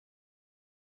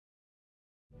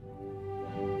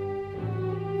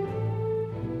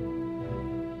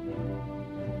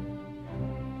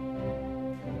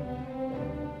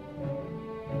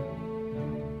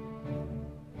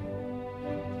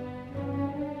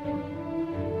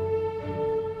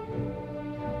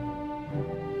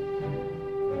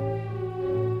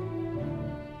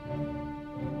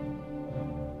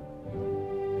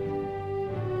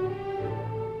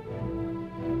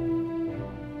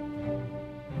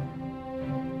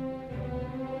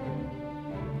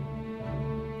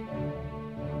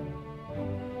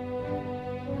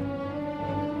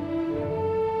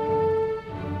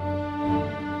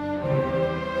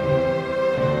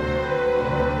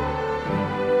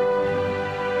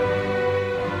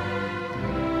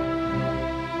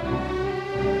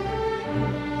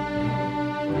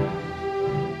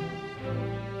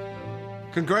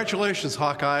Congratulations,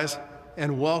 Hawkeyes,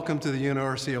 and welcome to the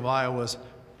University of Iowa's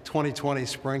 2020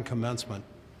 Spring Commencement.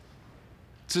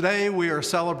 Today, we are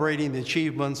celebrating the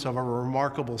achievements of our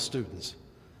remarkable students.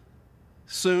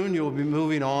 Soon, you will be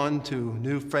moving on to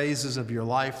new phases of your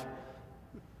life,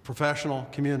 professional,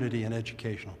 community, and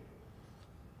educational.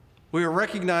 We are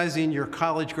recognizing your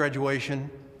college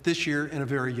graduation this year in a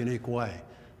very unique way,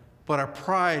 but our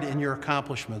pride in your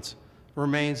accomplishments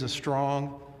remains as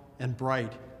strong and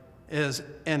bright as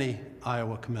any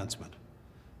Iowa commencement.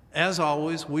 As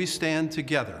always, we stand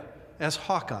together as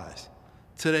Hawkeyes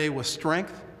today with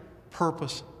strength,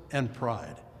 purpose, and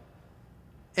pride.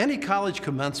 Any college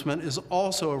commencement is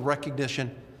also a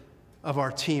recognition of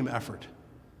our team effort.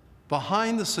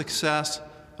 Behind the success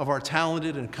of our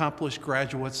talented and accomplished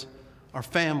graduates are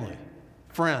family,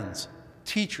 friends,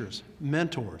 teachers,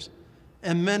 mentors,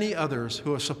 and many others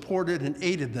who have supported and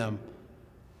aided them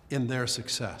in their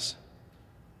success.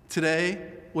 Today,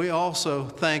 we also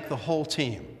thank the whole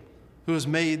team who has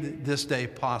made this day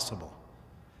possible.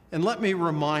 And let me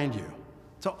remind you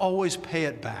to always pay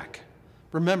it back.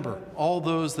 Remember all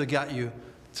those that got you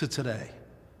to today.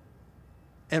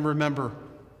 And remember,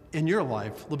 in your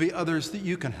life, there'll be others that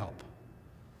you can help.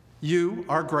 You,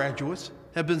 our graduates,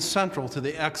 have been central to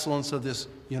the excellence of this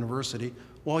university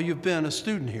while you've been a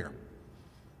student here.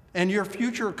 And your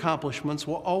future accomplishments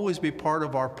will always be part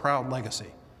of our proud legacy.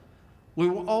 We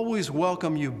will always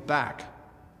welcome you back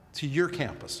to your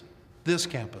campus, this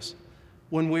campus,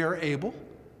 when we are able,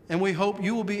 and we hope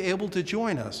you will be able to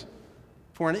join us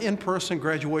for an in-person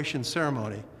graduation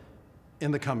ceremony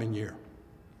in the coming year.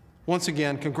 Once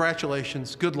again,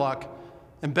 congratulations, good luck,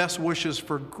 and best wishes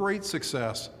for great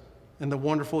success in the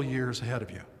wonderful years ahead of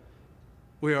you.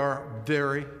 We are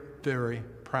very, very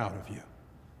proud of you.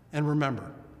 And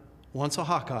remember, once a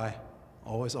Hawkeye,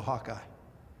 always a Hawkeye.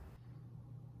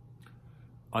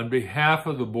 On behalf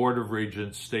of the Board of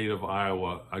Regents, State of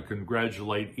Iowa, I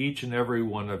congratulate each and every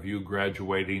one of you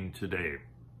graduating today.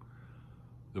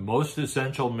 The most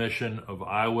essential mission of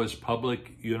Iowa's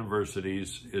public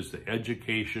universities is the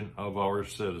education of our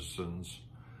citizens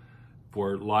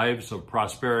for lives of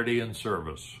prosperity and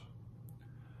service.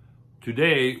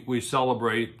 Today, we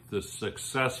celebrate the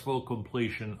successful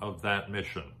completion of that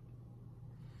mission.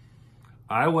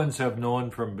 Iowans have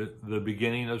known from the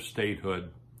beginning of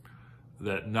statehood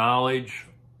that knowledge,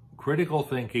 critical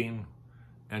thinking,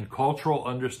 and cultural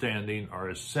understanding are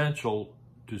essential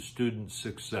to student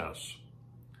success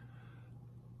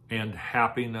and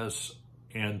happiness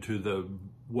and to the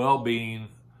well-being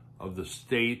of the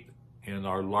state and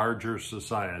our larger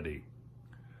society.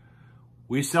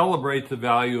 We celebrate the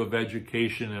value of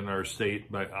education in our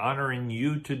state by honoring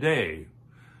you today,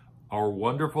 our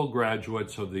wonderful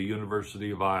graduates of the University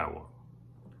of Iowa.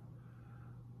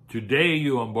 Today,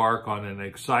 you embark on an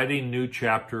exciting new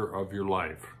chapter of your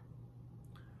life.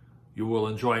 You will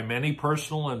enjoy many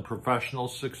personal and professional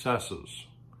successes.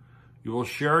 You will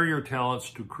share your talents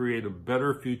to create a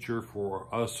better future for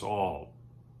us all.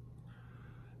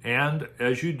 And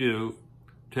as you do,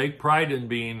 take pride in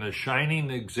being a shining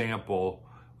example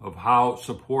of how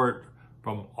support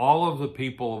from all of the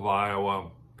people of Iowa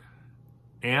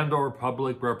and our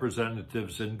public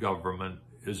representatives in government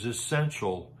is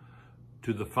essential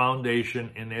to the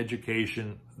foundation in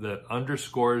education that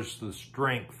underscores the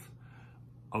strength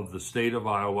of the state of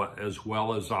Iowa as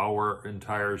well as our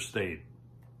entire state.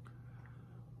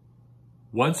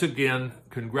 Once again,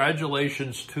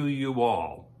 congratulations to you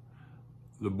all.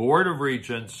 The Board of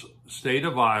Regents, State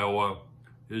of Iowa,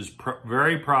 is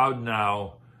very proud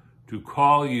now to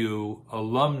call you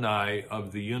alumni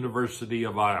of the University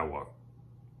of Iowa.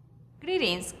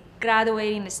 Greetings,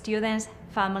 graduating students,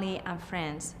 family, and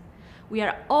friends. We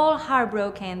are all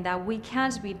heartbroken that we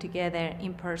can't be together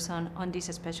in person on this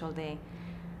special day,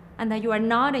 and that you are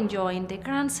not enjoying the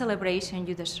grand celebration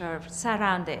you deserve,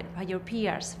 surrounded by your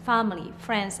peers, family,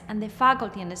 friends, and the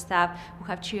faculty and the staff who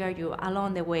have cheered you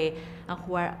along the way and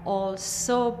who are all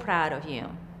so proud of you.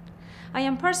 I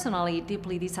am personally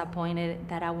deeply disappointed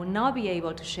that I will not be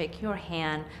able to shake your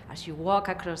hand as you walk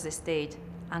across the stage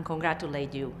and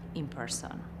congratulate you in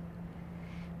person.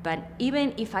 But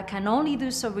even if I can only do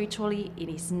so virtually, it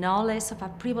is no less of a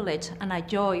privilege and a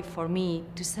joy for me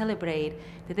to celebrate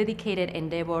the dedicated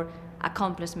endeavor,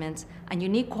 accomplishments, and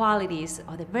unique qualities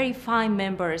of the very fine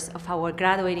members of our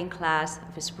graduating class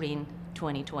of Spring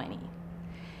 2020.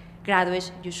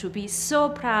 Graduates, you should be so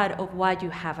proud of what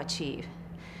you have achieved.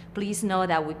 Please know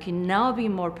that we could not be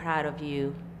more proud of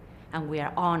you, and we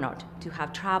are honored to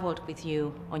have traveled with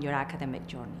you on your academic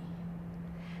journey.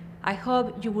 I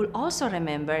hope you will also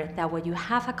remember that what you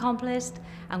have accomplished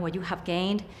and what you have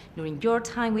gained during your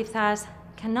time with us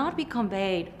cannot be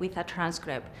conveyed with a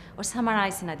transcript or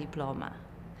summarized in a diploma.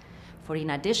 For in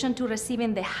addition to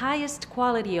receiving the highest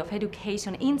quality of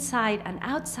education inside and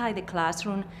outside the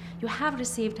classroom, you have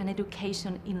received an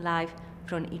education in life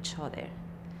from each other.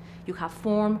 You have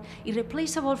formed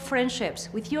irreplaceable friendships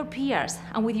with your peers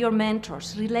and with your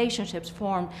mentors, relationships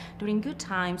formed during good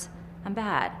times and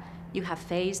bad. You have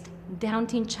faced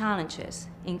daunting challenges,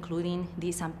 including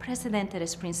this unprecedented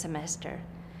spring semester,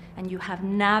 and you have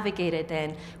navigated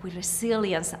them with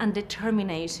resilience and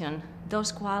determination.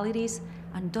 Those qualities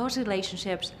and those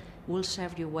relationships will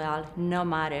serve you well no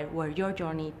matter where your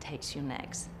journey takes you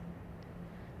next.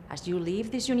 As you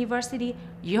leave this university,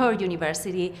 your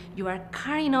university, you are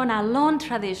carrying on a long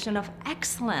tradition of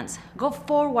excellence. Go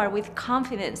forward with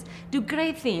confidence. Do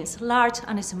great things, large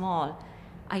and small.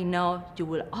 I know you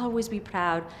will always be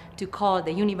proud to call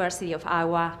the University of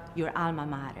Iowa your alma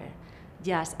mater,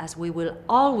 just as we will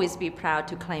always be proud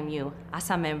to claim you as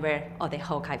a member of the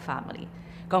Hawkeye family.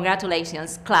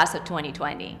 Congratulations, class of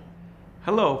 2020.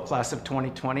 Hello, class of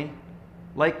 2020.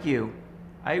 Like you,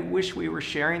 I wish we were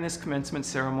sharing this commencement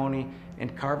ceremony in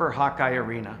Carver Hawkeye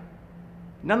Arena.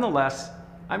 Nonetheless,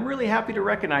 I'm really happy to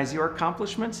recognize your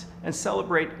accomplishments and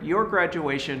celebrate your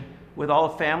graduation with all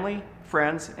family,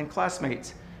 friends, and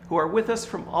classmates who are with us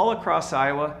from all across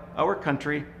Iowa, our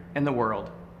country, and the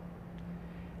world.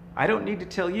 I don't need to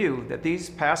tell you that these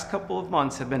past couple of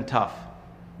months have been tough.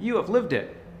 You have lived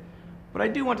it. But I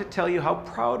do want to tell you how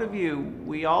proud of you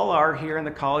we all are here in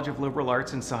the College of Liberal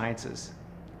Arts and Sciences.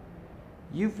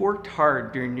 You've worked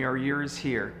hard during your years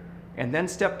here and then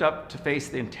stepped up to face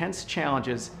the intense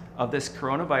challenges of this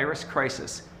coronavirus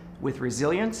crisis with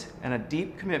resilience and a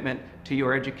deep commitment to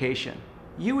your education.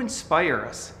 You inspire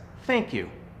us. Thank you.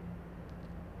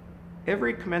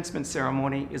 Every commencement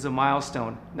ceremony is a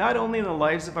milestone, not only in the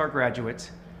lives of our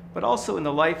graduates, but also in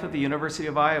the life of the University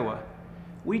of Iowa.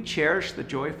 We cherish the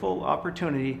joyful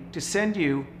opportunity to send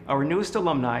you, our newest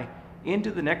alumni,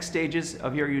 into the next stages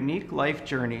of your unique life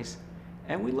journeys,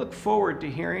 and we look forward to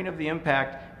hearing of the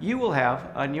impact you will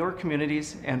have on your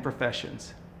communities and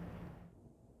professions.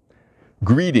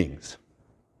 Greetings,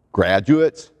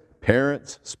 graduates,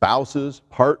 parents, spouses,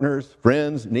 partners,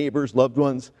 friends, neighbors, loved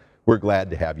ones. We're glad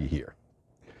to have you here.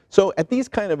 So at these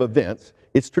kind of events,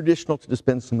 it's traditional to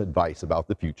dispense some advice about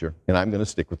the future, and I'm going to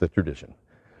stick with the tradition.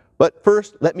 But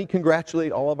first, let me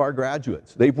congratulate all of our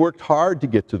graduates. They've worked hard to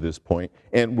get to this point,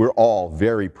 and we're all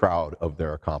very proud of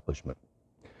their accomplishment.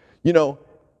 You know,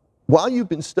 while you've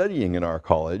been studying in our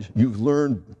college, you've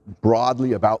learned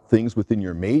broadly about things within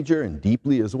your major and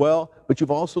deeply as well, but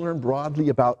you've also learned broadly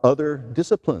about other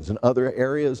disciplines and other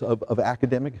areas of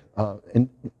academic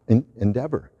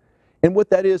endeavor. And what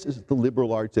that is the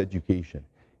liberal arts education.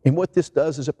 And what this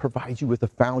does is it provides you with a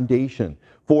foundation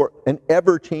for an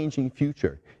ever-changing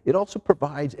future. It also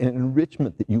provides an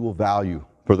enrichment that you will value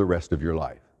for the rest of your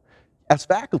life. As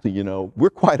faculty, you know, we're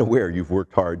quite aware you've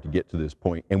worked hard to get to this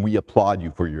point, and we applaud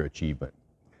you for your achievement.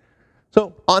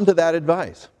 So, on to that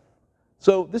advice.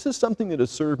 So, this is something that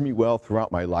has served me well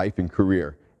throughout my life and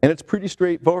career, and it's pretty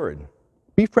straightforward.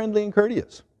 Be friendly and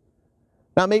courteous.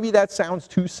 Now, maybe that sounds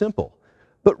too simple,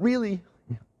 but really,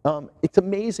 it's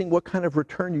amazing what kind of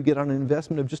return you get on an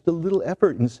investment of just a little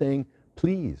effort in saying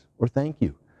please or thank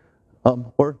you,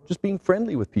 or just being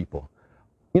friendly with people.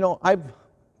 You know, I've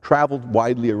traveled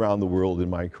widely around the world in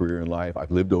my career and life.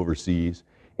 I've lived overseas,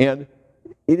 and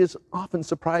it is often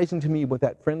surprising to me what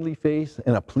that friendly face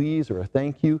and a please or a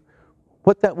thank you,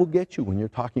 what that will get you when you're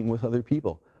talking with other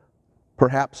people.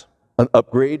 Perhaps an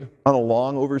upgrade on a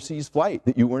long overseas flight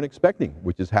that you weren't expecting,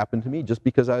 which has happened to me just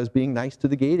because I was being nice to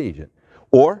the gate agent.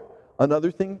 Or another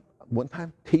thing, one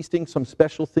time tasting some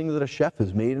special thing that a chef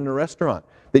has made in a restaurant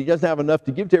that he doesn't have enough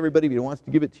to give to everybody, but he wants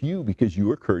to give it to you because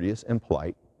you are courteous and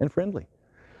polite and friendly.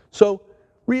 So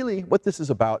really what this is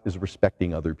about is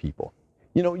respecting other people.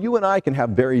 You know, you and I can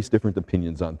have various different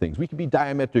opinions on things. We can be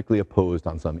diametrically opposed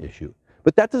on some issue.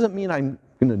 But that doesn't mean I'm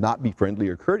going to not be friendly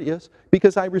or courteous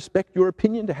because I respect your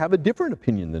opinion to have a different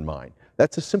opinion than mine.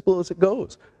 That's as simple as it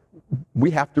goes.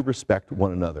 We have to respect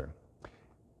one another.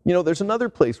 You know, there's another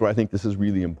place where I think this is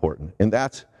really important, and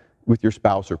that's with your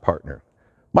spouse or partner.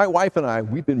 My wife and I,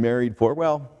 we've been married for,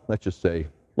 well, let's just say,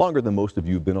 longer than most of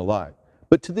you have been alive.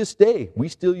 But to this day, we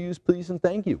still use please and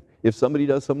thank you. If somebody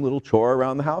does some little chore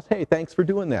around the house, hey, thanks for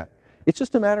doing that. It's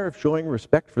just a matter of showing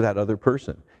respect for that other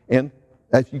person. And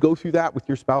as you go through that with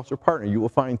your spouse or partner, you will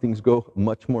find things go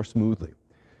much more smoothly.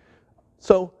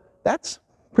 So that's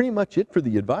pretty much it for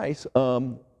the advice.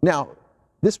 Now,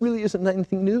 this really isn't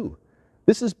anything new.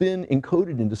 This has been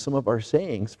encoded into some of our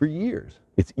sayings for years.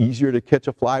 It's easier to catch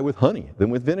a fly with honey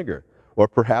than with vinegar. Or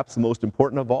perhaps the most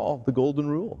important of all, the golden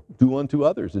rule, do unto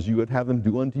others as you would have them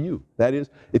do unto you. That is,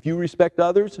 if you respect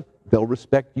others, they'll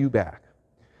respect you back.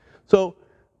 So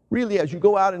really, as you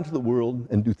go out into the world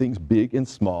and do things big and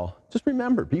small, just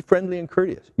remember, be friendly and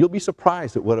courteous. You'll be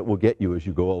surprised at what it will get you as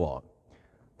you go along.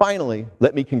 Finally,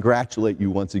 let me congratulate you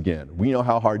once again. We know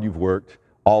how hard you've worked,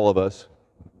 all of us,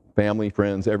 family,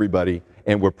 friends, everybody,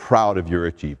 and we're proud of your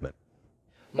achievement.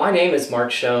 My name is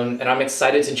Mark Schoen, and I'm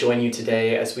excited to join you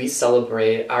today as we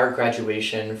celebrate our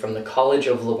graduation from the College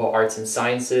of Liberal Arts and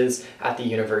Sciences at the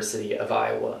University of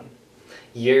Iowa.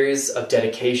 Years of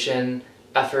dedication,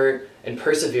 effort, and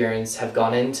perseverance have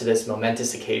gone into this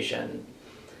momentous occasion.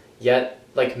 Yet,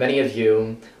 like many of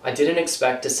you, I didn't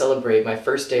expect to celebrate my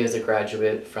first day as a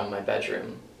graduate from my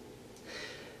bedroom.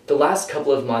 The last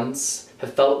couple of months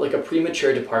have felt like a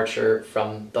premature departure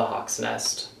from the Hawk's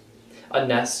Nest. A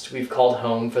nest we've called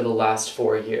home for the last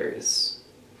 4 years.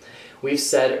 We've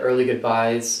said early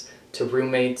goodbyes to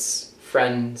roommates,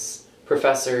 friends,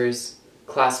 professors,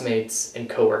 classmates, and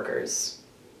coworkers.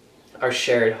 Our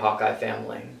shared Hawkeye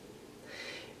family.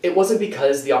 It wasn't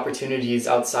because the opportunities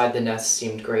outside the nest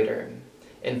seemed greater.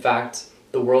 In fact,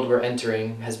 the world we're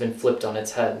entering has been flipped on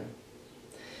its head.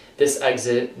 This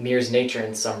exit mirrors nature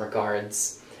in some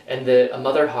regards, and a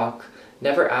mother hawk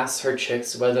never asks her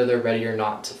chicks whether they're ready or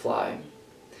not to fly.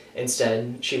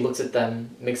 Instead, she looks at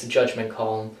them, makes a judgment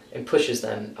call, and pushes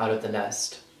them out of the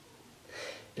nest.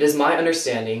 It is my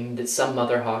understanding that some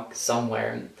mother hawk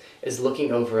somewhere is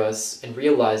looking over us and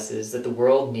realizes that the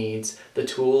world needs the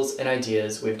tools and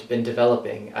ideas we've been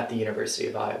developing at the University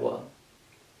of Iowa.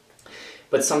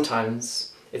 But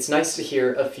sometimes, it's nice to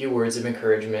hear a few words of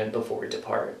encouragement before we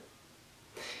depart.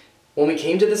 When we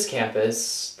came to this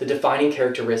campus, the defining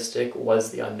characteristic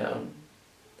was the unknown.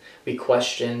 We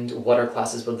questioned what our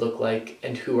classes would look like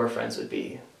and who our friends would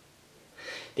be.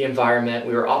 The environment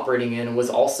we were operating in was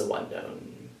also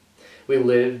unknown. We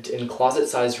lived in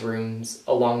closet-sized rooms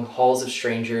along halls of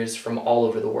strangers from all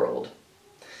over the world.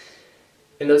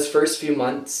 In those first few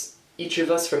months, each of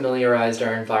us familiarized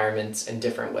our environments in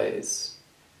different ways.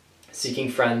 Seeking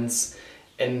friends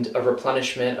and a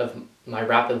replenishment of my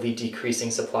rapidly decreasing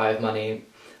supply of money,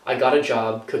 I got a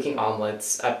job cooking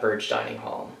omelets at Burge Dining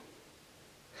Hall.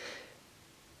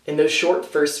 In those short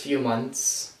first few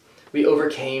months, we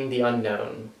overcame the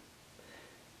unknown.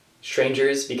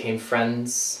 Strangers became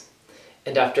friends,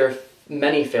 and after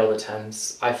many failed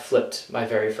attempts, I flipped my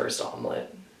very first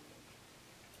omelet.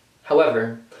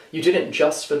 However, you didn't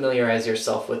just familiarize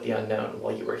yourself with the unknown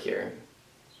while you were here.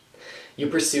 You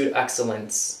pursued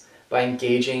excellence by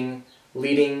engaging,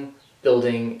 leading,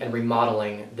 building, and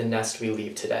remodeling the nest we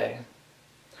leave today.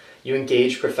 You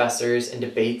engaged professors in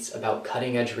debates about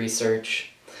cutting-edge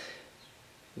research,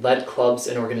 led clubs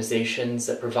and organizations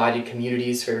that provided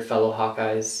communities for your fellow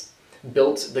Hawkeyes,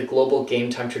 built the global game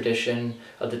time tradition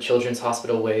of the Children's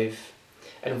Hospital Wave,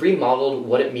 and remodeled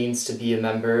what it means to be a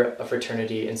member of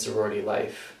fraternity and sorority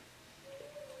life.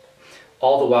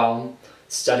 All the while,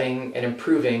 studying and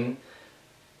improving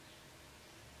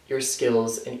your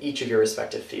skills in each of your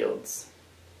respective fields.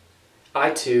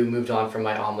 I too moved on from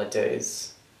my omelet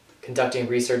days, conducting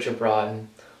research abroad,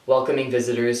 welcoming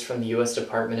visitors from the U.S.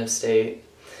 Department of State,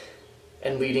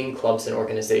 and leading clubs and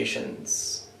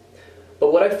organizations.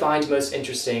 But what I find most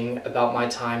interesting about my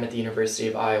time at the University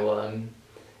of Iowa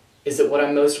is that what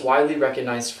I'm most widely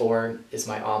recognized for is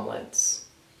my omelets.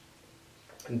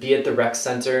 Be it the rec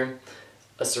center,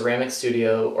 a ceramic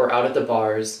studio, or out at the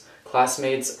bars,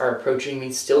 classmates are approaching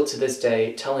me still to this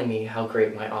day telling me how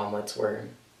great my omelets were.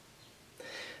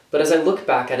 But as I look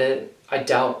back at it, I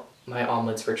doubt my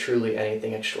omelets were truly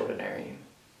anything extraordinary.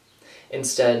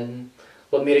 Instead,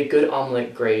 what made a good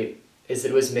omelet great is that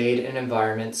it was made in an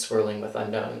environment swirling with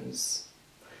unknowns.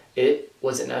 It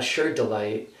was an assured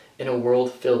delight in a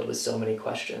world filled with so many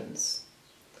questions.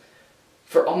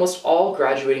 For almost all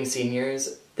graduating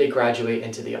seniors, they graduate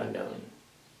into the unknown.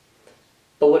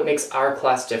 But what makes our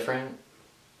class different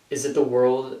is that the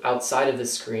world outside of the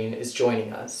screen is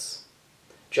joining us,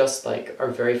 just like our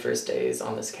very first days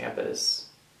on this campus.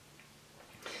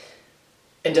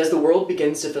 And as the world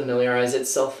begins to familiarize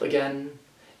itself again,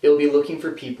 it will be looking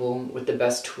for people with the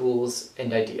best tools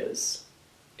and ideas.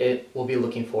 It will be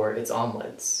looking for its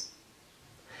omelets.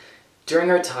 During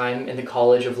our time in the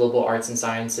College of Liberal Arts and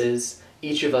Sciences,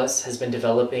 each of us has been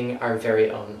developing our very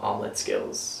own omelet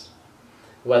skills.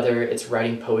 Whether it's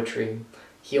writing poetry,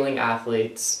 healing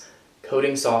athletes,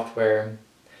 coding software,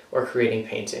 or creating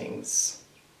paintings.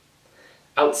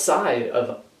 Outside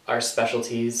of our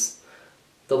specialties,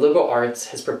 the liberal arts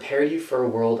has prepared you for a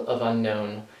world of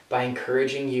unknown by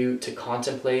encouraging you to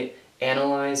contemplate,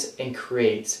 analyze, and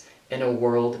create in a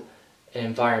world an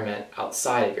environment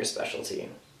outside of your specialty.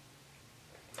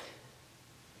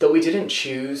 Though we didn't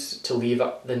choose to leave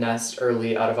the nest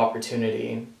early out of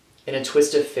opportunity, in a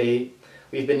twist of fate,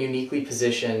 we've been uniquely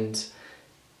positioned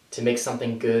to make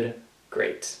something good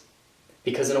great.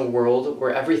 Because in a world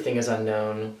where everything is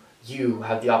unknown, you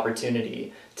have the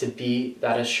opportunity to be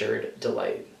that assured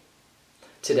delight.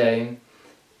 Today,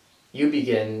 you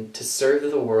begin to serve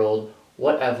the world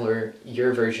whatever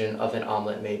your version of an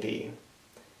omelet may be.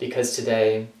 Because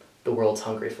today, the world's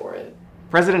hungry for it.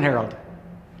 President Harold,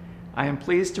 I am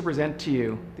pleased to present to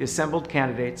you the assembled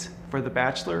candidates for the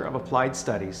Bachelor of Applied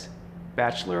Studies,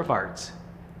 Bachelor of Arts,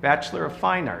 Bachelor of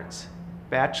Fine Arts,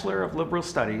 Bachelor of Liberal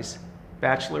Studies,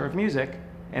 Bachelor of Music,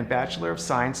 and Bachelor of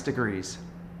Science degrees.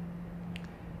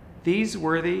 These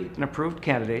worthy and approved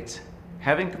candidates,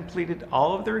 having completed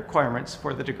all of the requirements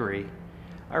for the degree,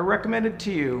 are recommended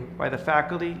to you by the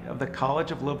faculty of the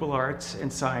College of Liberal Arts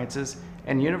and Sciences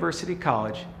and University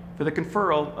College for the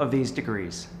conferral of these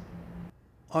degrees.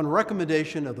 On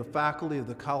recommendation of the faculty of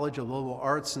the College of Liberal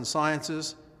Arts and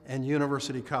Sciences and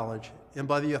University College, and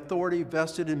by the authority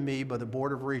vested in me by the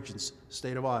Board of Regents,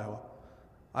 State of Iowa,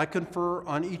 I confer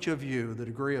on each of you the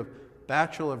degree of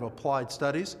Bachelor of Applied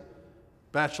Studies,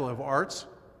 Bachelor of Arts,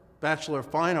 Bachelor of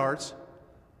Fine Arts,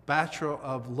 Bachelor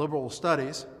of Liberal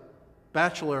Studies,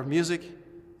 Bachelor of Music,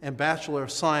 and Bachelor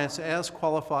of Science as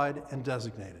qualified and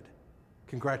designated.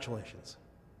 Congratulations.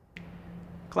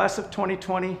 Class of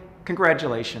 2020,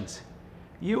 congratulations.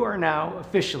 You are now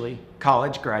officially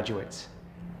college graduates.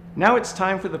 Now it's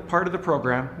time for the part of the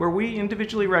program where we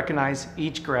individually recognize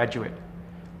each graduate.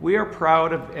 We are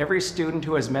proud of every student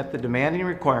who has met the demanding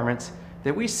requirements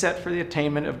that we set for the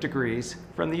attainment of degrees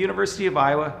from the University of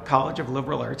Iowa College of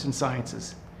Liberal Arts and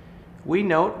Sciences. We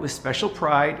note with special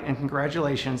pride and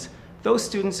congratulations those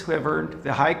students who have earned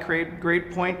the high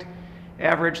grade point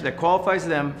average that qualifies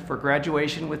them for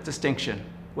graduation with distinction,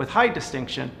 with high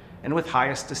distinction, and with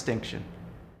highest distinction.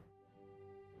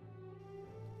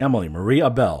 Emily Marie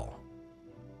Abel,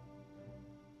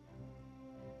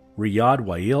 Riyad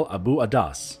Wail Abu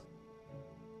Adas,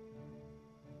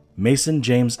 Mason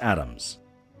James Adams,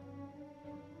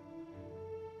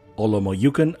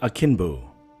 Olomoyukan Akinbu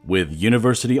with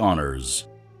University Honors,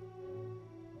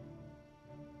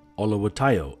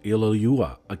 Olowatayo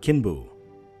Iloyua Akinbu,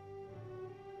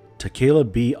 Takela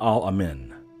B.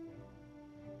 Al-Amin,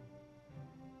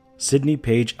 Sydney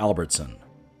Page Albertson,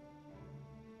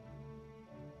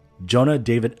 Jonah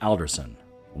David Alderson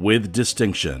with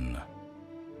distinction,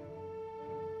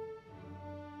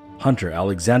 Hunter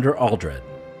Alexander Aldred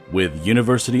with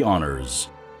University Honors,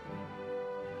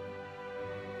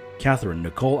 Catherine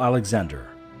Nicole Alexander,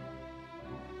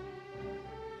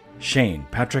 Shane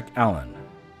Patrick Allen,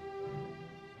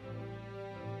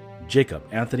 Jacob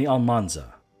Anthony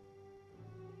Almanza,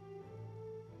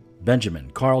 Benjamin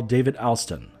Carl David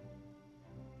Alston,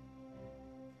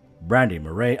 Brandy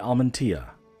Murray Almantia,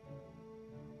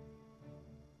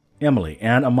 Emily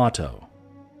Ann Amato,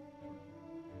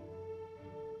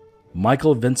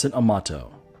 Michael Vincent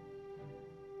Amato,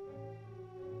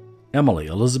 Emily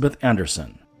Elizabeth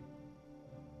Anderson,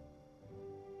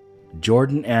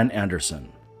 Jordan Ann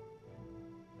Anderson,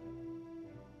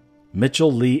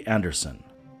 Mitchell Lee Anderson,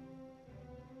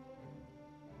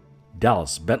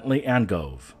 Dallas Bentley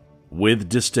Angove with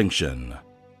distinction,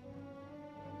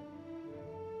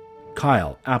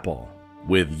 Kyle Apple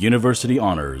with University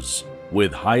Honors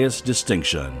with highest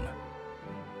distinction,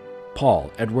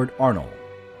 Paul Edward Arnold,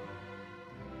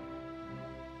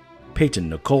 Peyton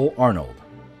Nicole Arnold,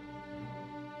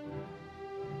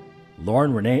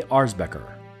 Lauren Renee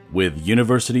Arsbecker with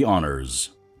University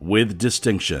Honors with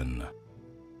distinction,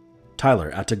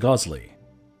 Tyler Attagozley,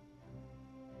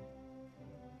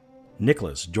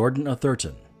 Nicholas Jordan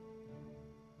Atherton,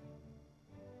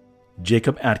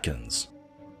 Jacob Atkins,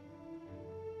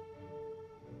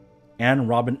 Anne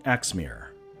Robin Axmere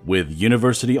with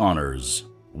University Honors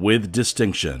with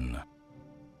distinction,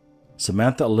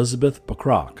 Samantha Elizabeth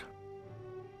Bacrock,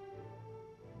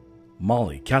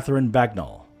 Molly Catherine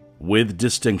Bagnall with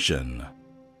distinction,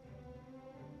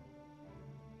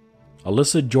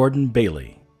 Alyssa Jordan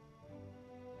Bailey,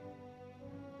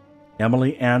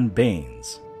 Emily Ann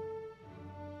Baines,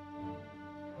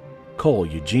 Cole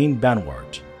Eugene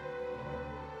Banwart,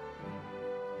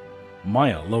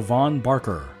 Maya Lovon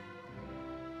Barker,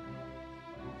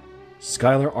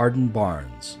 Skylar Arden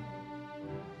Barnes,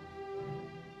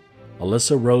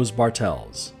 Alyssa Rose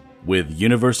Bartels with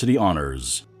University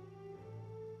Honors,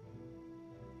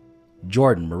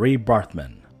 Jordan Marie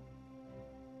Barthman,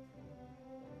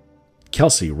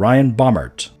 Kelsey Ryan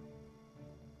Baumert,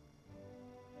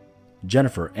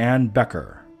 Jennifer Ann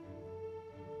Becker,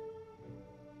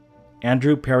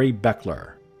 Andrew Perry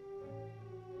Beckler,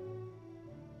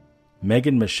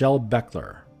 Megan Michelle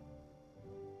Beckler,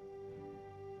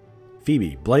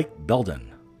 Phoebe Blake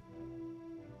Belden,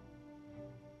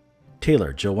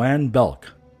 Taylor Joanne Belk,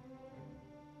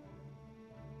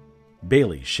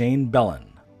 Bailey Shane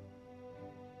Bellin,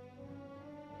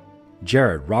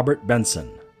 Jared Robert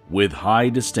Benson, with high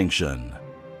distinction.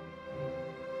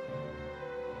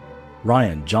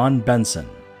 Ryan John Benson,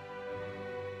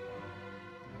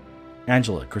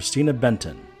 Angela Christina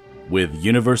Benton, with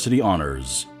university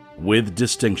honors, with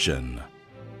distinction.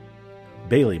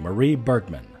 Bailey Marie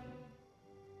Bergman,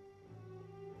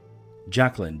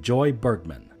 Jacqueline Joy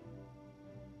Bergman,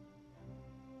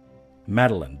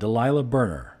 Madeline Delilah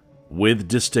Berner, with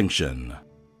distinction.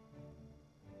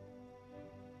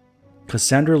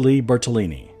 Cassandra Lee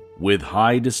Bertolini, with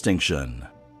high distinction.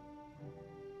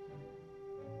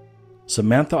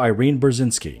 Samantha Irene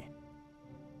Brzezinski,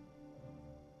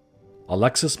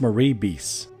 Alexis Marie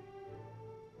Beese,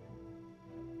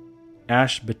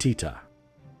 Ash Batita,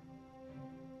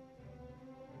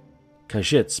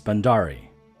 Kashit Spandari,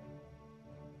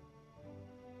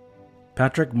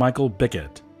 Patrick Michael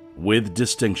Bickett, with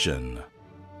distinction.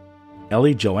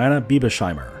 Ellie Joanna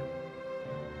Biebesheimer,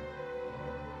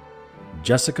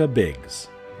 Jessica Biggs,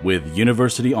 with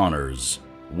university honors,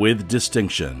 with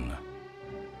distinction.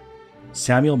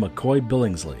 Samuel McCoy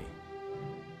Billingsley,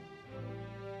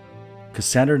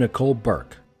 Cassandra Nicole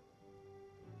Burke,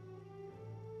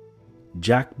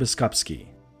 Jack Biskupski,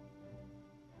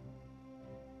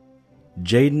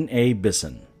 Jaden A.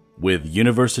 Bisson, with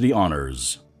university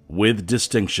honors, with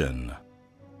distinction.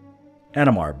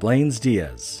 Anamar Blaines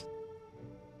Diaz,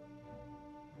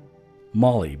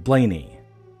 Molly Blaney,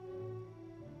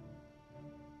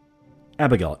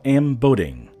 Abigail M.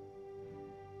 Boding,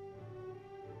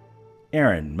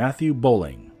 Aaron Matthew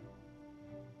Bowling,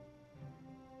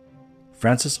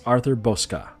 Francis Arthur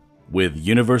Bosca, with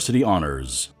university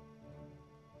honors.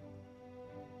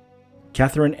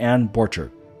 Catherine Ann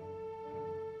Borchert,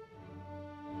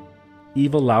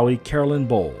 Eva Lowy Carolyn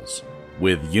Bowles,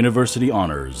 with university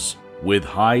honors, with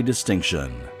high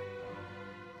distinction.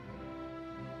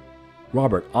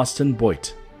 Robert Austin Boyd,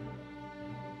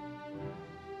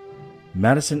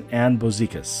 Madison Ann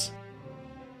Bozikas,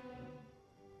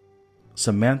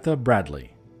 Samantha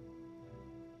Bradley,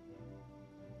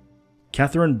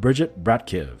 Catherine Bridget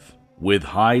Bratkiv, with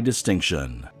high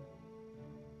distinction.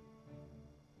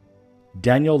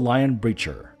 Daniel Lyon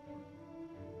Breacher,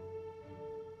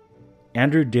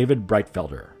 Andrew David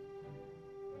Breitfelder,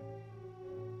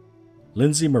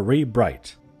 Lindsay Marie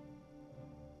Bright,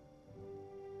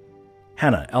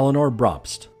 Hannah Eleanor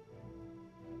Brobst,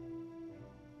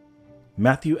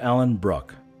 Matthew Allen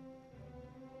Brooke,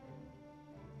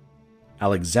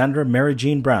 Alexandra Mary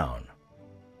Jean Brown,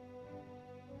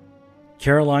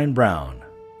 Caroline Brown,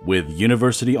 with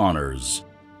university honors.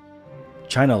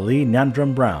 China Lee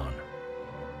Nandram Brown,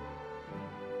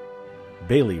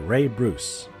 Bailey Ray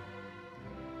Bruce,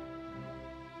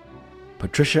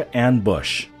 Patricia Ann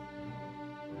Bush,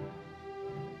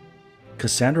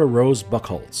 Cassandra Rose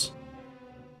Buckholtz,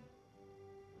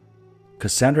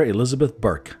 Cassandra Elizabeth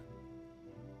Burke,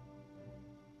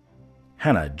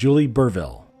 Hannah Julie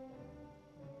Burville,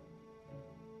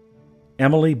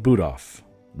 Emily Budoff,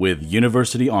 with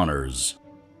university honors.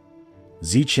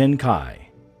 Zichin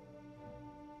Kai,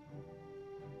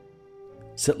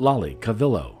 Sitlali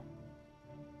Cavillo,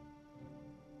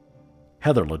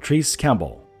 Heather Latrice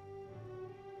Campbell,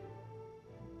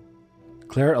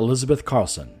 Claire Elizabeth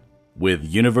Carlson, with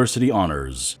university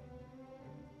honors.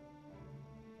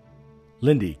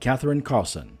 Lindy Catherine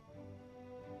Carlson,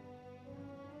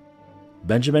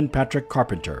 Benjamin Patrick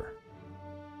Carpenter,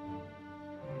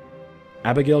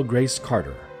 Abigail Grace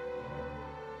Carter,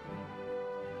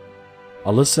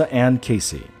 Alyssa Ann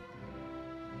Casey,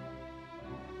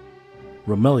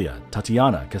 Romelia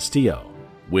Tatiana Castillo,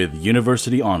 with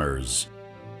university honors.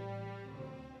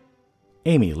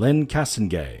 Amy Lynn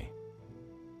Castengay,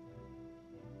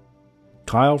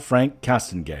 Kyle Frank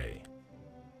Castengay,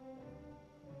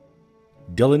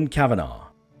 Dylan Kavanaugh,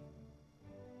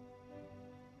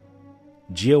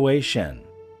 Jiawei Shen,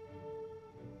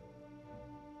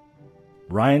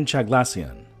 Ryan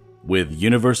Chaglassian, with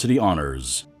university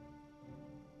honors.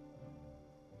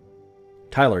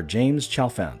 Tyler James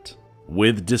Chalfant,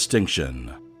 with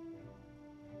distinction.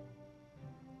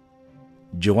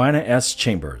 Joanna S.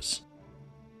 Chambers,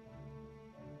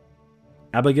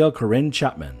 Abigail Corinne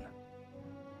Chapman,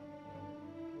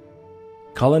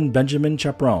 Cullen Benjamin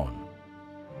Chaperone,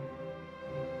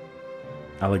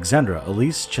 Alexandra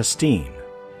Elise Chasteen,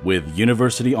 with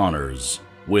university honors,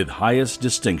 with highest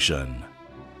distinction.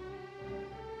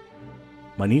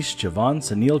 Manish Javan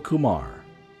Sanil Kumar,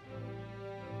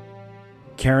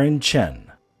 Karen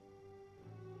Chen,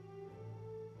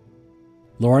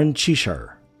 Lauren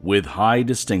Chishar with high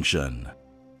distinction,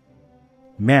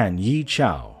 Man Yi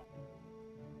Chow,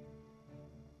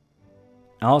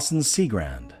 Allison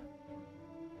Seagrand,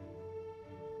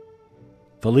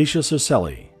 Felicia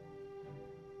Cercelli,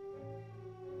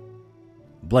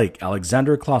 Blake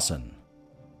Alexander Clausen,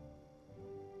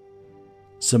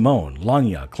 Simone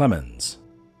Lanya Clemens,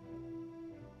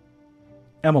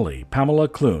 Emily Pamela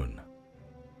Clune,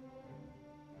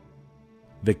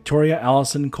 Victoria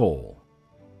Allison Cole,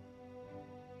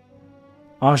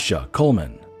 Asha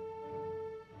Coleman,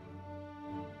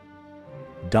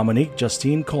 Dominique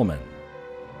Justine Coleman,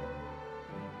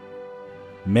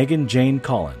 Megan Jane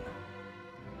Collin,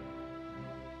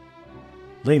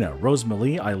 Lena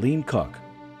Rosemarie Eileen Cook,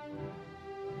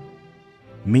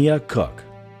 Mia Cook,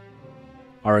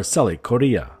 Araceli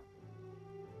Correa,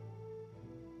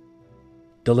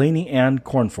 Delaney Ann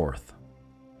Cornforth,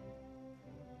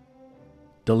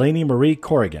 Delaney Marie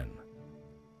Corrigan,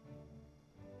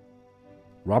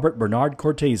 Robert Bernard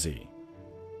Cortese,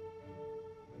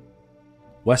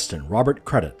 Weston Robert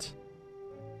Credit,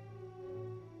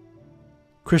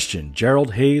 Christian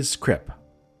Gerald Hayes Cripp,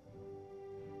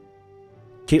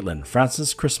 Caitlin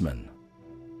Francis Chrisman,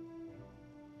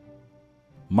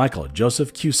 Michael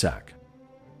Joseph Cusack,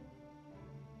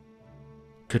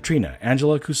 Katrina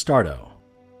Angela Custardo,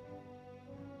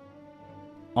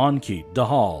 Ankit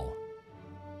Dahal,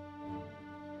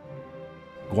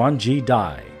 Guanji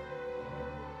Dai,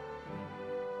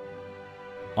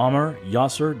 Amar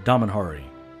Yasser Damanhari,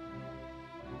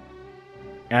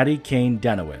 Addie Kane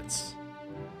Danowitz,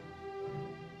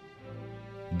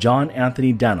 John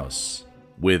Anthony Danos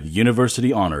with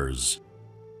University Honors,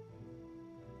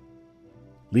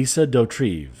 Lisa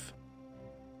Dautrive,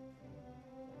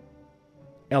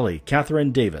 Ellie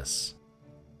Catherine Davis,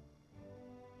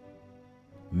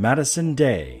 Madison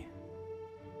Day,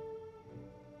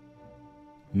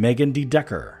 Megan D.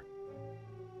 Decker,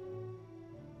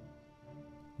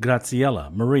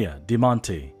 Graciela Maria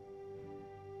DiMonte,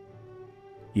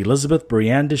 Elizabeth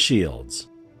Brianne DeShields,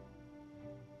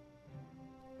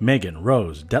 Megan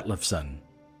Rose Detlefson,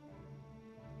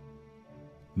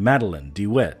 Madeline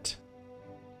DeWitt,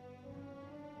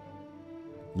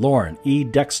 Lauren E.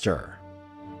 Dexter,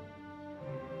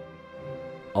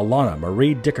 Alana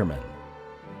Marie Dickerman,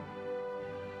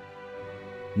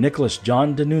 Nicholas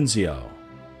John D'Annunzio,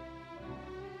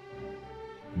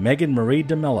 Megan Marie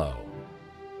DeMello,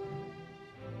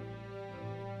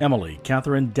 Emily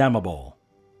Catherine Damable,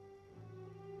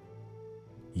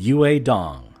 Yue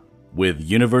Dong with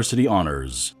University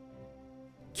Honors,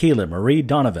 Kayla Marie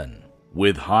Donovan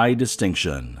with high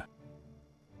distinction,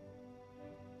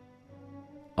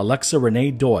 Alexa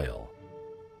Renee Doyle,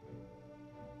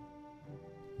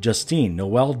 Justine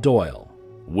Noel Doyle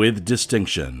with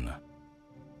distinction,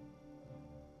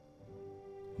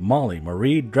 Molly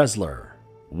Marie Dresler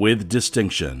with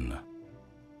distinction,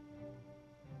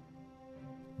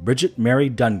 Bridget Mary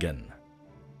Dungan,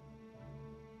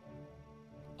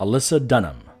 Alyssa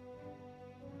Dunham,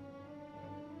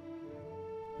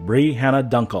 Bree Hannah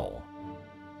Dunkel,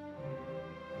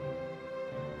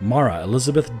 Mara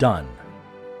Elizabeth Dunn,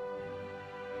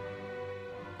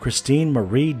 Christine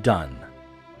Marie Dunn,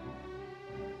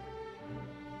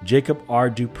 Jacob R.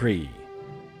 Dupree,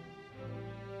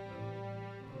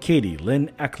 Katie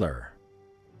Lynn Eckler,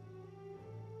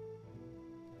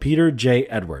 Peter J.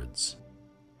 Edwards,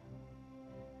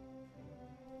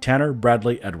 Tanner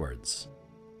Bradley Edwards,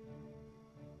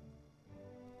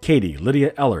 Katie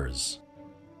Lydia Ellers,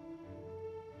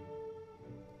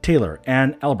 Taylor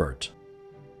Ann Albert,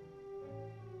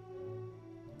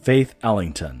 Faith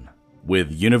Allington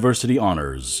with University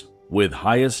Honors with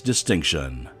highest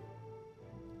distinction,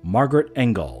 Margaret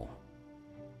Engel,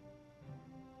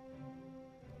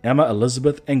 Emma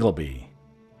Elizabeth Engelby,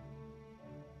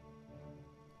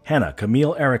 Hannah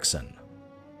Camille Erickson,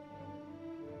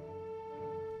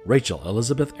 Rachel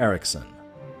Elizabeth Erickson,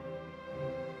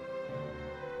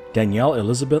 Danielle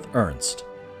Elizabeth Ernst,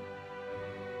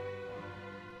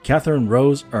 Catherine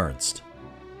Rose Ernst,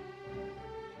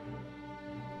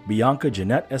 Bianca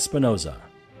Jeanette Espinoza,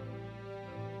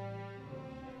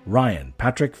 Ryan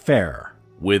Patrick Fair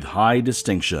with high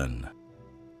distinction,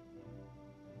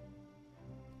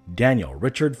 Daniel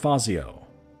Richard Fazio,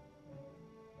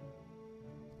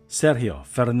 Sergio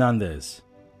Fernandez,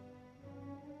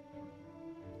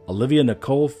 Olivia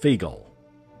Nicole Fiegel,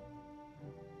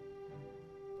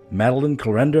 Madeline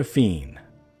Clarenda Feen,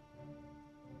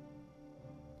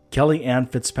 Kelly Ann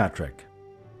Fitzpatrick,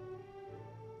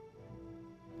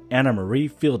 Anna Marie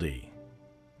Fieldy,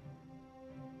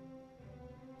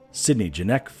 Sydney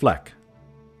Jeanette Fleck,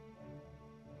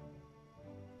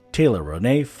 Taylor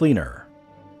Renee Fleener,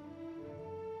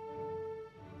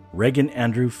 Reagan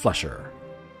Andrew Flesher,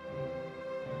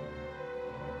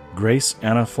 Grace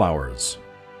Anna Flowers,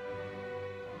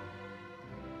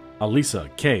 Alisa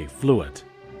K. Fluitt,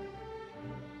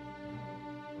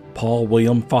 Paul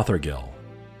William Fothergill,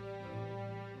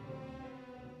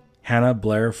 Hannah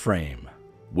Blair Frame,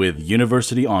 with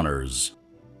University Honors,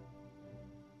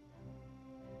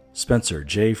 Spencer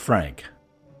J. Frank,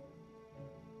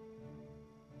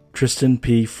 Tristan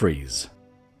P. Fries,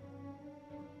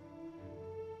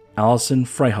 Allison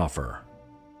Freihofer,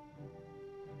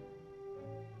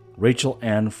 Rachel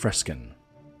Ann Freskin,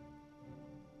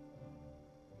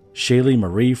 Shaylee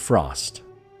Marie Frost,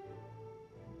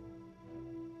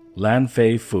 Lan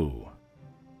Fei Fu,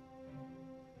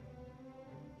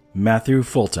 Matthew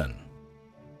Fulton,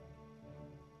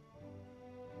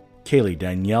 Kaylee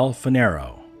Danielle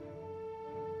Finero,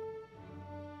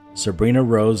 Sabrina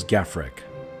Rose Gaffrick,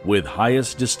 with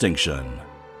highest distinction,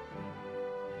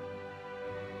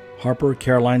 Harper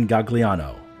Caroline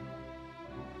Gagliano,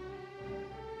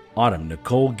 Autumn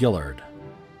Nicole Gillard,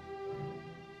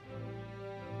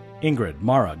 Ingrid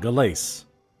Mara Galais,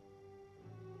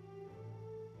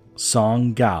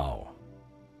 Song Gao,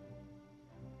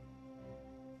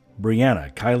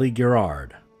 Brianna Kylie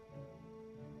Gerard,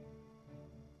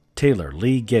 Taylor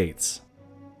Lee Gates,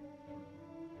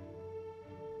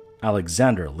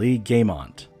 Alexander Lee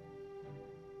Gaymont,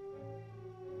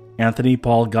 Anthony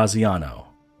Paul Gaziano,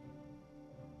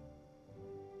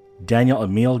 Daniel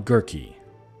Emil Gerke,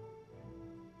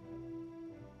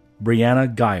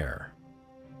 Brianna Geyer,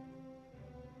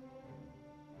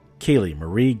 Kaylee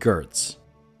Marie Gertz,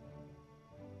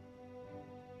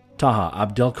 Taha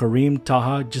Abdel Karim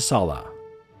Taha Gisala,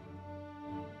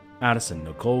 Addison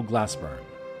Nicole Glassburn,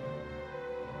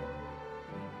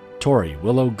 Tori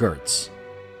Willow Gertz,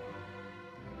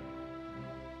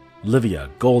 Livia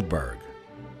Goldberg,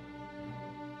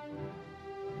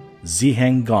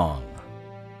 Ziheng Gong,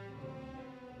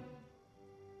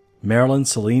 Marilyn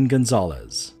Celine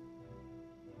Gonzalez,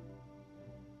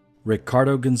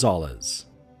 Ricardo Gonzalez,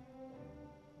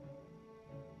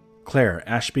 Claire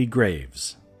Ashby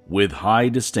Graves, with high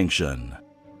distinction,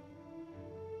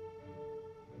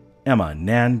 Emma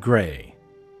Nan Gray,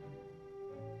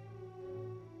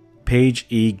 Paige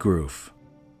E. Groof,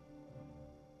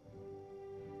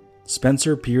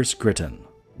 Spencer Pierce Gritton,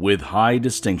 with high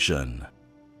distinction,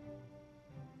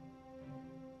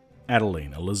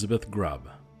 Adeline Elizabeth Grubb,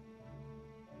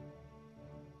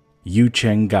 Yu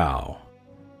Cheng Gao,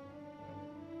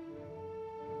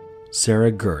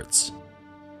 Sarah Gertz,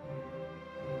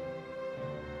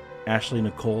 Ashley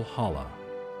Nicole Holla,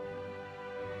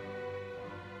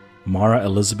 Mara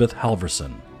Elizabeth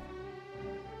Halverson,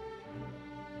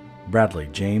 Bradley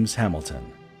James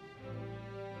Hamilton,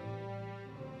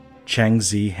 Chang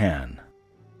Zi Han,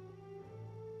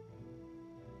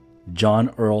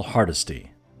 John Earl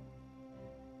Hardesty,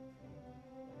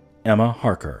 Emma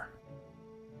Harker,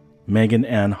 Megan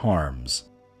Ann Harms,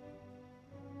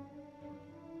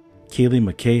 Kaylee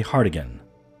McKay Hardigan,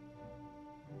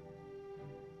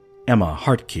 Emma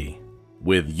Hartke,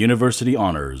 with University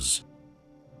Honors,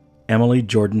 Emily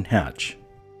Jordan Hatch,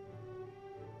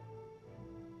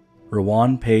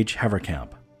 Rowan Page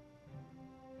Haverkamp,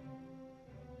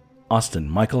 Austin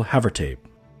Michael Havertape,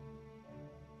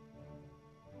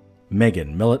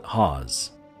 Megan Millett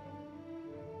Hawes,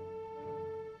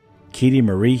 Katie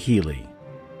Marie Healy,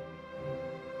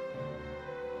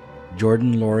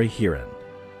 Jordan Laurie Heron,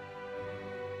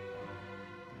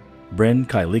 Bryn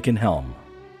Kyliken Helm,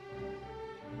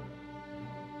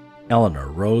 Eleanor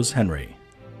Rose Henry,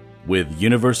 with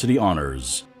University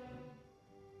Honors,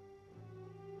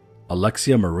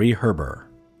 Alexia Marie Herber,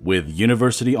 with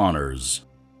University Honors,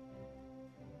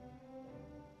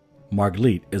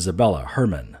 Margleet Isabella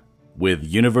Herman, with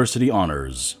University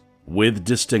Honors, with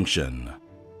distinction,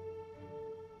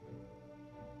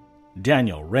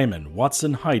 Daniel Raymond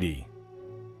Watson Heidi,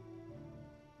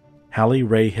 Hallie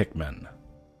Ray Hickman,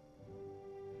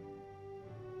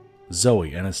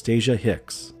 Zoe Anastasia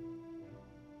Hicks,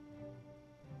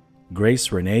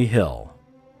 Grace Renee Hill,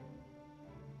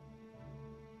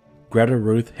 Greta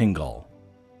Ruth Hingle,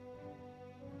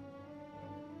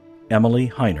 Emily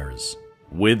Heiners,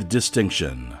 with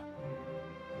distinction,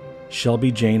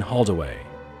 Shelby Jane Haldaway,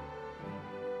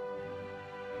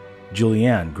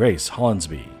 Julianne Grace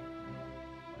Hollinsby,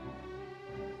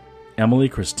 Emily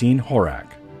Christine Horak,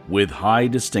 with high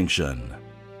distinction,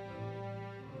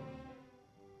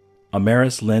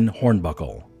 Amaris Lynn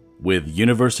Hornbuckle, with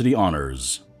University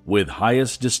Honors, with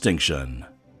highest distinction,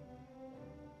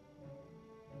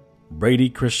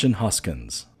 Brady Christian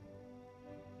Hoskins.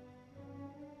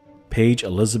 Paige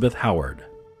Elizabeth Howard,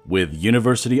 with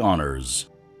University Honors.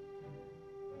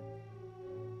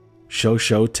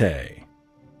 Shosho Tay.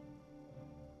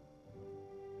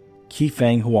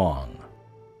 Qifeng Huang.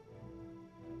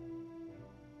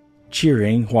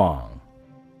 Chiring Huang.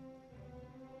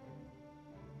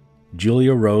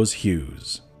 Julia Rose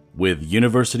Hughes, with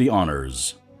University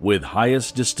Honors, with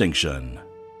highest distinction.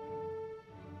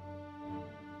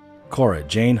 Cora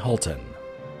Jane Hulton.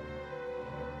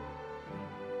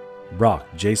 Brock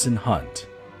Jason Hunt.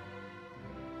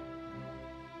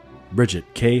 Bridget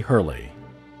K. Hurley.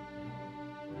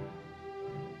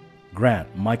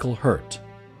 Grant Michael Hurt,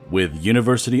 with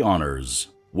University Honors,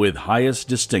 with highest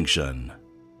distinction.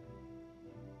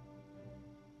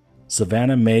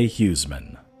 Savannah Mae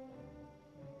Huseman.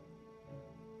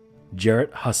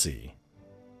 Jarrett Hussey.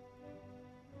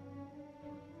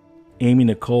 Amy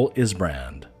Nicole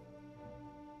Isbrand.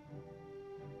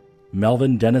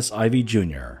 Melvin Dennis Ivy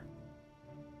Jr.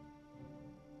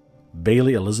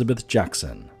 Bailey Elizabeth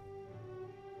Jackson.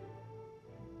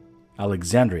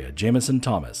 Alexandria Jameson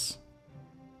Thomas.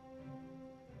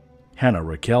 Hannah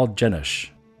Raquel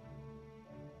Jenish.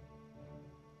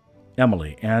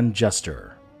 Emily Ann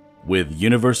Jester, with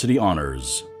University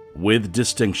Honors, with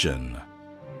distinction.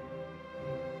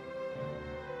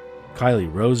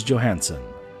 Kylie Rose Johansson.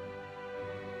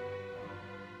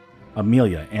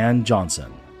 Amelia Ann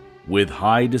Johnson, with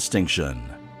high distinction.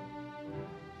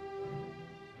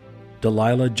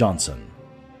 Delilah Johnson.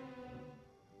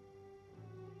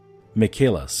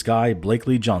 Michaela Sky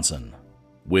Blakely Johnson,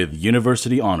 with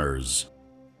University Honors.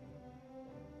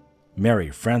 Mary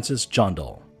Frances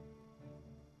Jondal.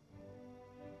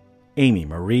 Amy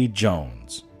Marie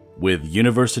Jones, with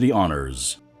University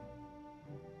Honors.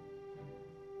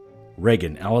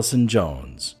 Reagan Allison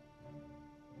Jones.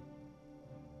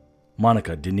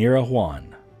 Monica Denira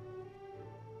Juan.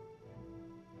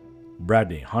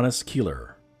 Bradley Hannes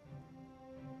Keeler.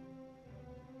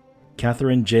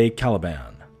 Catherine J.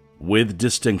 Caliban, with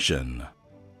distinction.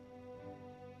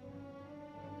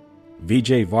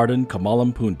 Vijay Vardhan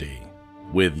Kamalam Pundi,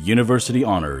 with University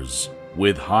Honors,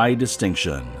 with high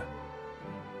distinction.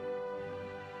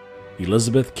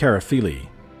 Elizabeth Carafili.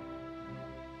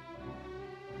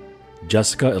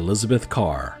 Jessica Elizabeth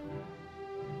Carr.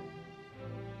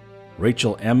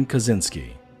 Rachel M.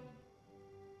 Kaczynski.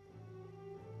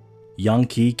 Yang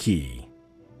Ki.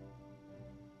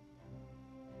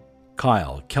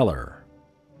 Kyle Keller.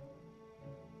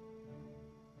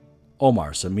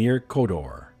 Omar Samir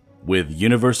Kodor, with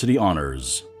University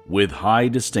Honors, with high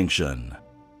distinction.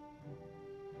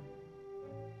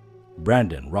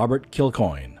 Brandon Robert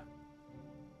Kilcoyne.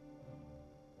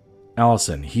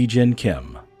 Allison Heejin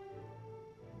Kim.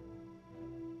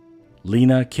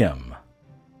 Lena Kim.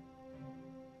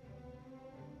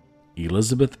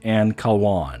 Elizabeth Ann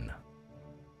Kalwan.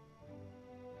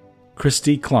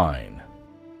 Christy Klein.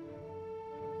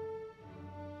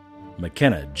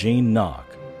 McKenna Jean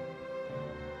Knock.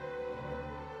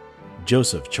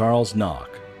 Joseph Charles Knock.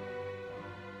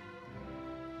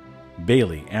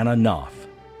 Bailey Anna Knopf,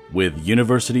 with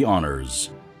University Honors.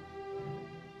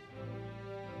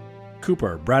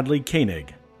 Cooper Bradley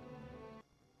Koenig.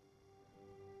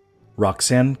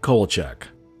 Roxanne Kolchak.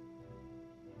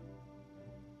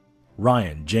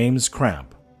 Ryan James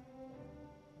Cramp.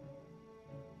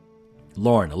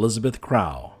 Lauren Elizabeth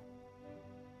Crow.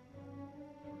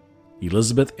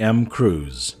 Elizabeth M.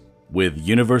 Cruz, with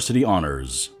University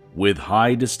Honors, with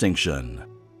high distinction.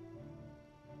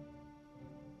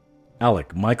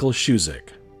 Alec Michael Shuzik.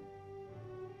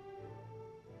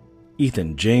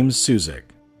 Ethan James Suzik.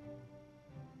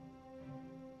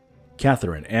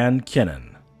 Catherine Ann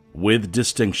Kennan, with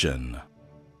distinction.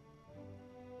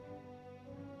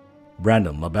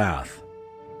 Brandon Labath.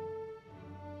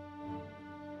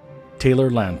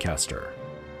 Taylor Lancaster.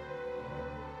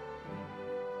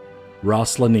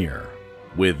 Ross Lanier,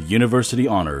 with University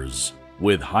Honors,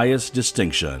 with highest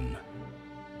distinction.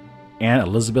 Anne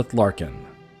Elizabeth Larkin.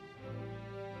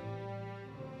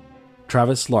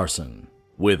 Travis Larson,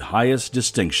 with highest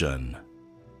distinction.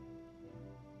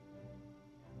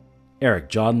 Eric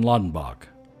John Laudenbach.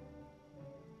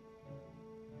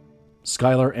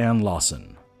 Skylar Ann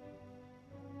Lawson.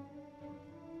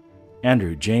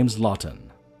 Andrew James Lawton.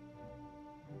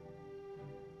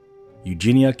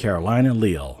 Eugenia Carolina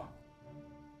Leal.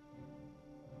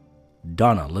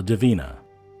 Donna LaDivina.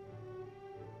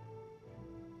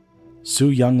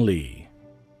 Sue Young Lee.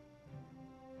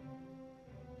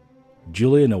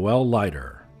 Julia Noel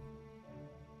Leiter.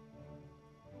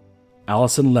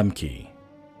 Allison Lemke.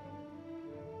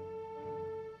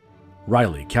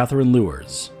 Riley Catherine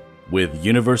Lewers, with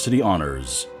university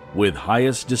honors, with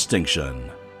highest distinction.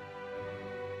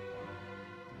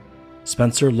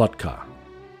 Spencer Lutka.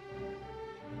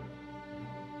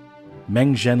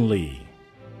 Mengzhen Lee.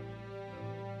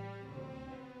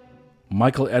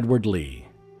 Michael Edward Lee,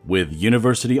 with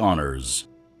university honors.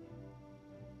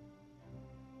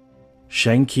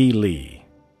 Shengqi Li.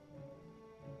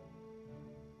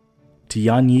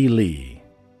 Tianyi Li.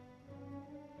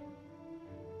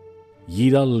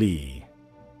 Yida Li.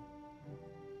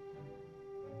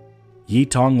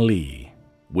 Yitong Li,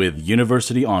 with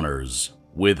university honors,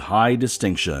 with high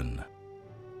distinction.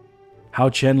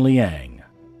 Haochen Liang.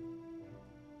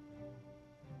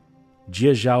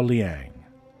 Jiazhao Liang.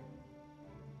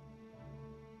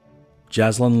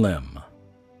 Jaslyn Lim.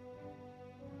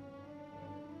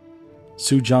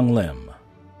 Suzhang Lim.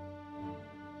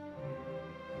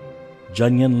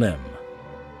 Junyan Lim.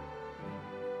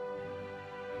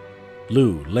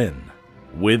 Lu Lin,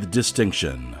 with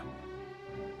distinction.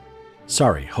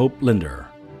 Sari Hope Linder.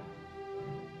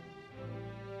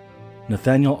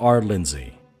 Nathaniel R.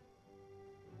 Lindsay.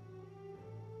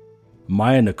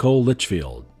 Maya Nicole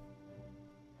Litchfield.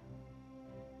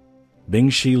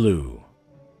 Bingshi Lu.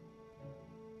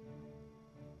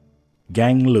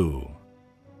 Gang Lu.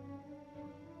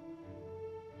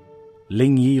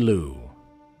 Lingyi Lu.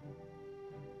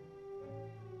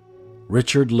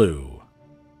 Richard Lu.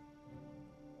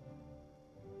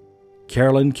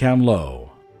 Carolyn Cam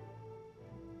Low.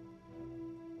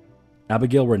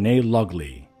 Abigail Renee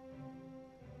Logley.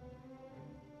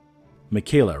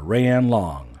 Michaela Rayanne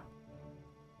Long.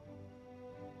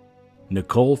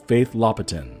 Nicole Faith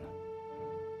Lopatin.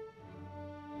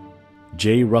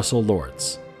 J. Russell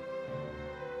Lortz.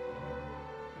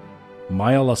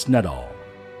 Maya Lusnedal.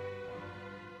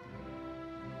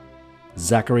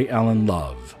 Zachary Allen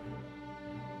Love.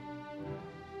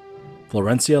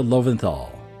 Florencia Loventhal.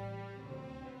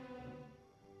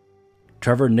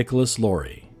 Trevor Nicholas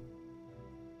Laurie.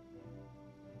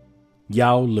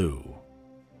 Yao Lu.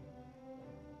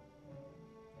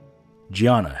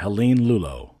 Gianna Helene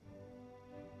Lulo.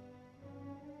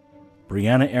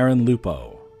 Brianna Aaron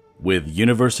Lupo, with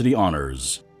university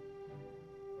honors.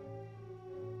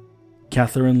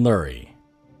 Catherine Lurie.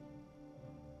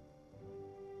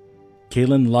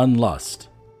 Kaylin Lund Lust,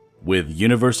 with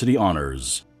university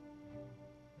honors.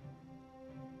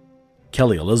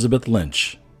 Kelly Elizabeth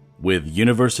Lynch, with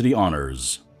university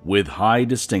honors, with high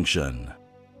distinction.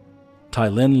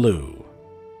 Tylin Liu.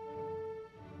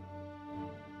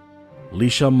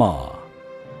 Lisha Ma.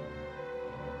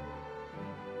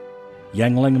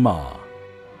 Yangling Ma.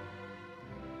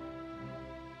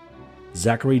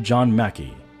 Zachary John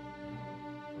Mackey.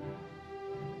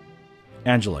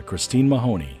 Angela Christine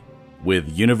Mahoney,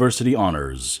 with university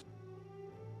honors.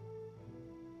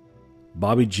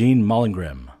 Bobby Jean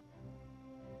Mollingrim.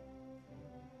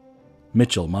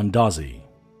 Mitchell Mondazzi.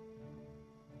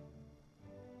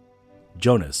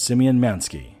 Jonas Simeon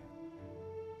Mansky.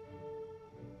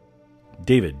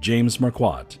 David James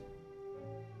Marquardt.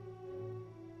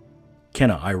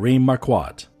 Kenna Irene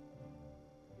Marquardt.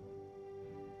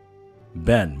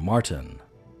 Ben Martin,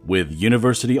 with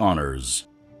university honors.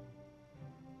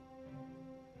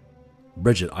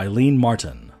 Bridget Eileen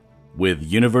Martin, with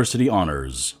university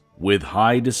honors, with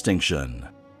high distinction.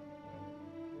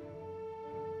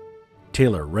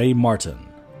 Taylor Ray Martin.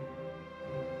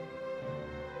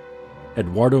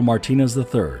 Eduardo Martinez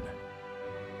III.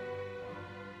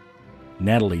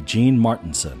 Natalie Jean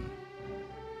Martinson.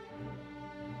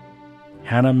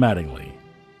 Hannah Mattingly.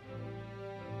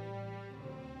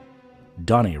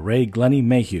 Donnie Ray Glennie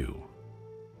Mayhew.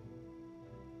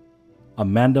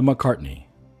 Amanda McCartney.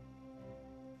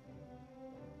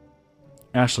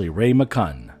 Ashley Ray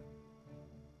McCunn.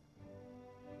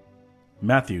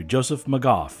 Matthew Joseph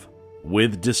McGough,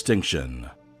 with distinction.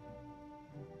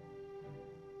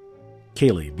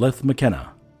 Kaylee Blith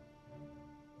McKenna.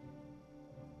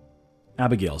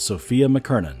 Abigail Sophia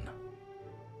McKernan.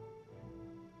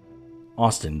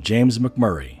 Austin James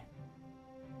McMurray.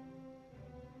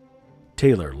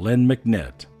 Taylor Lynn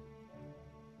McNitt.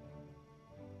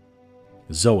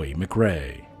 Zoe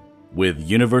McRae, with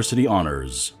university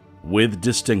honors, with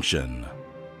distinction.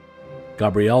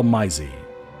 Gabrielle Mizey,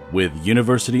 with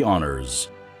university honors.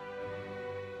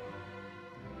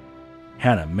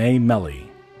 Hannah Mae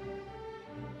Melly.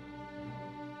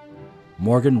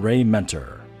 Morgan Ray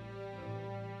Mentor.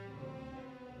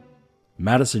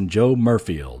 Madison Joe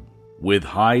Murfield, with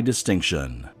high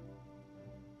distinction.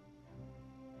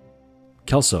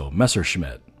 Kelso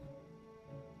Messerschmidt.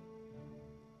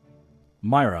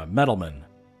 Myra Medelman.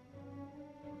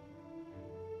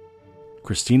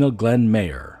 Christina Glenn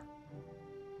Mayer.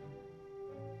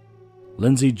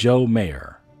 Lindsay Jo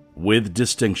Mayer, with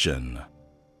distinction.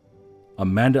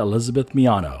 Amanda Elizabeth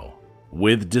Miano,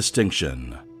 with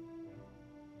distinction.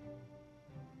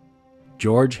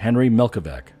 George Henry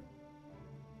Milkovic.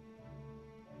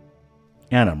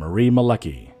 Anna Marie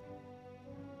Malecki.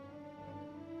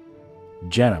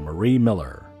 Jana Marie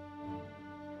Miller.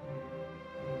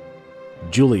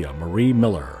 Julia Marie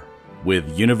Miller,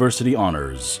 with University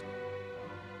Honors.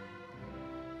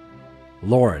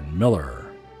 Lauren Miller.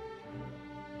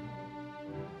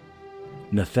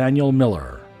 Nathaniel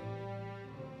Miller.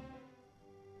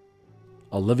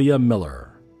 Olivia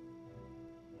Miller.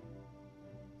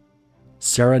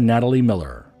 Sarah Natalie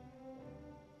Miller.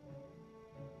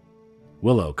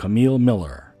 Willow Camille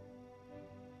Miller.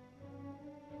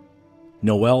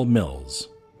 Noelle Mills,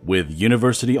 with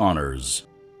University Honors.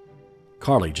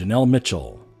 Carly Janelle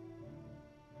Mitchell.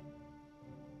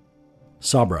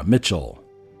 Sabra Mitchell.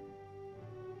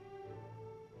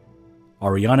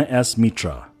 Ariana S.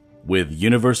 Mitra, with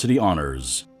University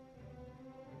Honors.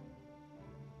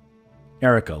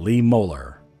 Erica Lee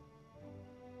Moeller.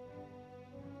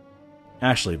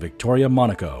 Ashley Victoria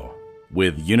Monaco,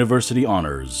 with University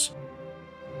Honors.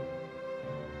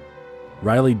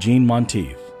 Riley Jean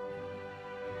Monteith.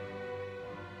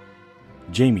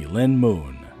 Jamie Lynn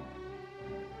Moon.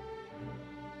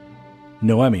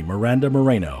 Noemi Miranda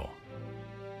Moreno.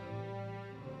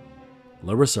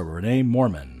 Larissa Renee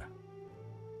Mormon.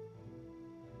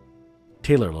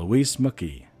 Taylor Louise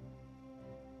Mookie.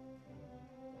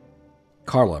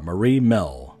 Carla Marie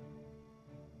Mell.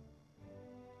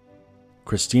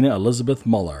 Christina Elizabeth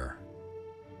Muller.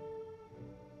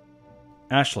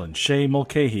 Ashlyn Shea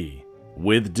Mulcahy,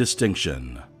 with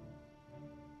distinction.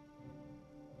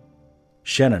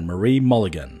 Shannon Marie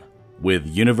Mulligan, with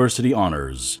University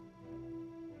Honors.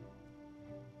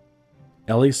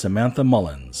 Ellie Samantha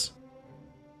Mullins.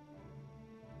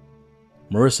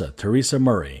 Marissa Teresa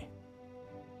Murray.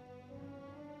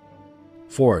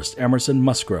 Forrest Emerson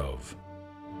Musgrove.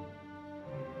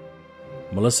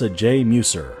 Melissa J.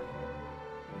 Muser.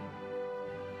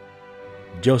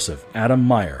 Joseph Adam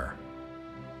Meyer.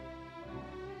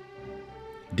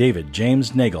 David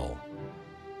James Nagel.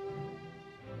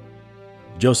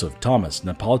 Joseph Thomas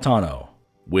Napolitano,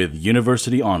 with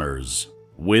University Honors,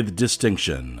 with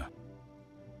distinction.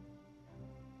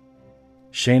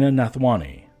 Shana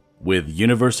Nathwani, with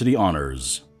University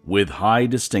Honors, with high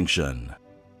distinction.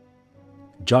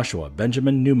 Joshua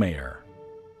Benjamin Newmayer.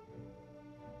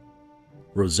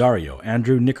 Rosario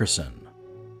Andrew Nickerson.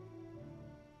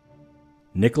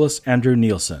 Nicholas Andrew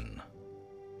Nielsen.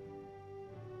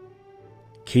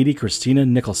 Katie Christina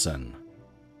Nicholson.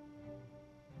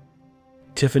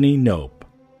 Tiffany Nope.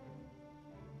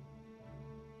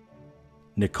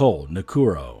 Nicole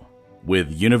Nakuro,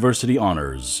 with University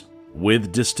Honors,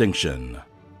 with distinction.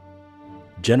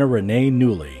 Jenna Renee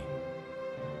Newley.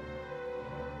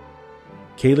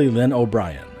 Kaylee Lynn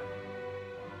O'Brien.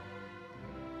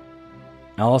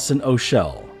 Allison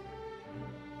O'Shell.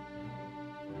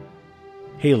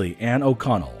 Haley Ann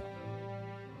O'Connell.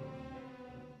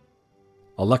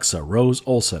 Alexa Rose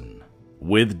Olson,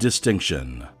 with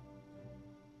distinction.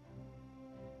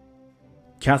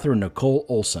 Catherine Nicole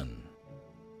Olson.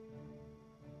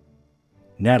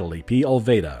 Natalie P.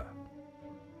 Alveda.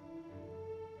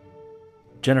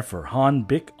 Jennifer Han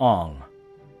Bic Ong.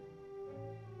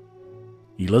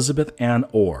 Elizabeth Ann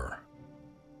Orr.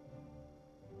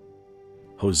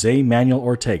 Jose Manuel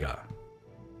Ortega.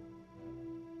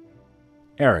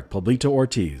 Eric Pablito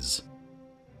Ortiz.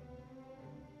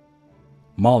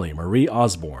 Molly Marie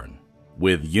Osborne,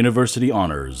 with University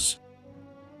Honors.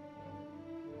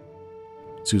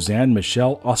 Suzanne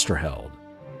Michelle Osterheld.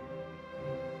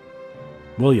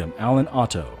 William Allen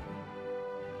Otto.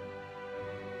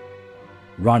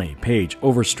 Ronnie Page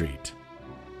Overstreet.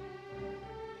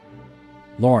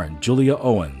 Lauren Julia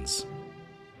Owens.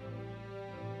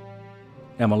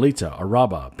 Emelita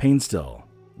Araba Painstill,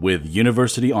 with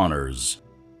University Honors.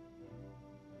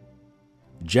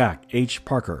 Jack H.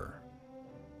 Parker.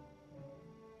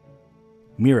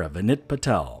 Mira Vinit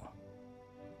Patel.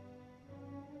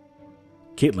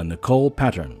 Caitlin Nicole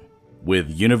Pattern, with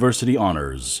University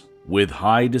Honors, with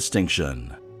high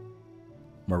distinction.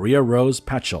 Maria Rose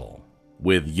Patchell,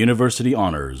 with University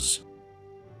Honors.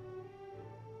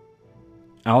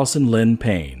 Allison Lynn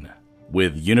Payne,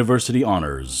 with University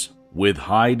Honors, with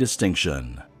high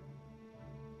distinction.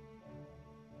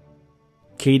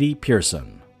 Katie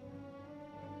Pearson.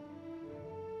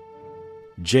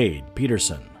 Jade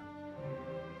Peterson.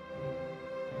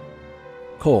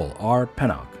 Cole R.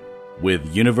 Pennock,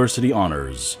 with University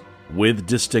Honors, with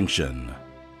distinction.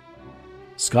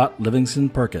 Scott Livingston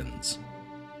Perkins.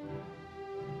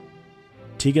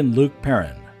 Tegan Luke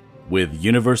Perrin, with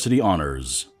University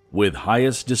Honors, with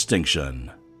highest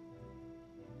distinction.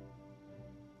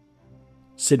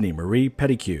 Sydney Marie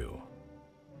Pettigrew.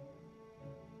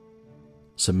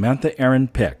 Samantha Erin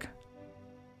Pick.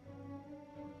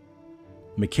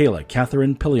 Michaela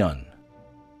Catherine Pillion.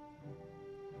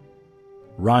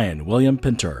 Ryan William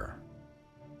Pinter.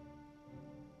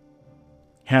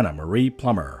 Hannah Marie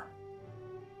Plummer.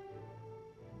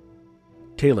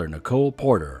 Taylor Nicole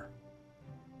Porter.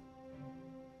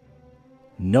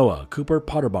 Noah Cooper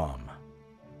Potterbaum.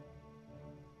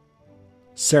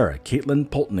 Sarah Caitlin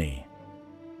Pulteney.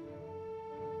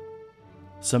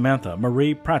 Samantha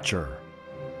Marie Pratcher.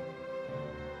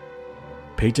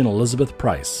 Peyton Elizabeth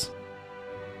Price.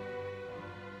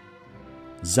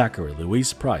 Zachary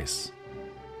Louise Price.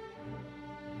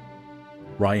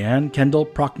 Ryan Kendall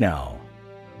Prochnow.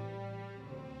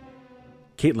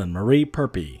 Caitlin Marie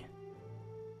Perpy.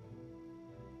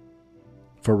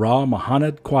 Farah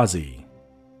Mohamed Quasi.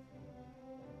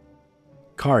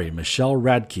 Kari Michelle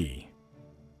Radke.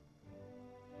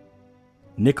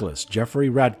 Nicholas Jeffrey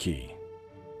Radke.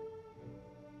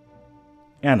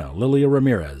 Anna Lilia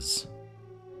Ramirez.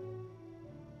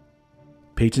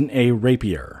 Peyton A.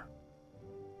 Rapier.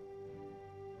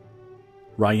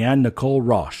 Ryan Nicole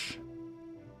Roche.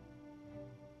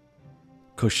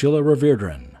 Koshila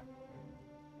Revirdran.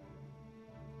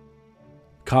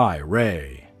 Kai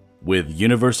Ray, with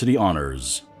University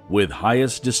Honors, with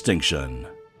highest distinction.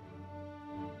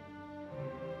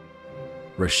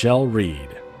 Rochelle Reed.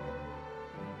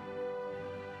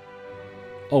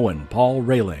 Owen Paul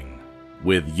Railing,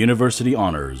 with University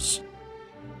Honors.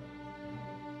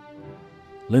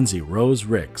 Lindsay Rose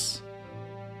Ricks.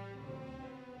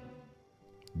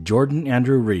 Jordan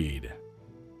Andrew Reed.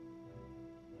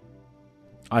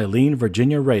 Eileen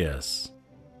Virginia Reyes.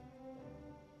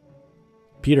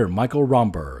 Peter Michael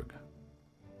Romberg.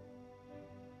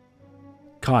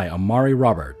 Kai Amari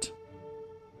Robert.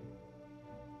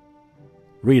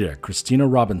 Rita Christina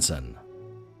Robinson.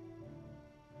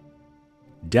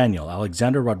 Daniel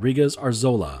Alexander Rodriguez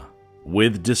Arzola,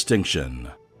 with distinction.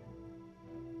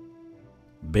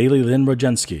 Bailey Lynn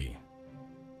Rogensky.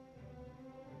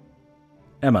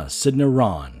 Emma Sidner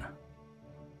Ron.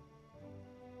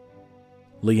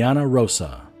 Liana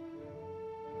Rosa.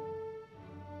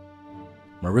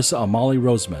 Marissa Amali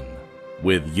Roseman,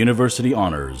 with University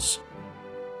Honors.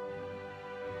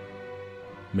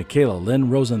 Michaela Lynn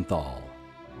Rosenthal.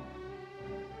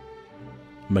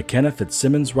 McKenna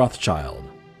Fitzsimmons Rothschild.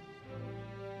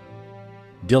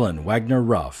 Dylan Wagner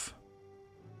Ruff.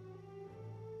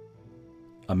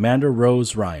 Amanda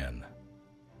Rose Ryan.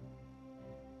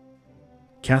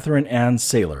 Catherine Ann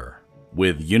Saylor,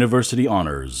 with University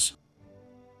Honors.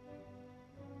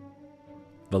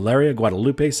 Valeria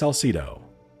Guadalupe Salcido.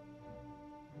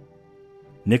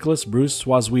 Nicholas Bruce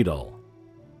Swazweedle.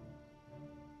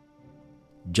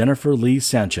 Jennifer Lee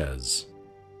Sanchez.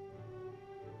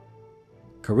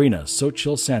 Karina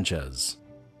Sochil Sanchez.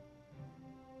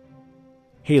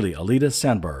 Haley Alita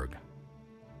Sandberg.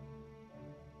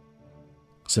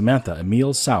 Samantha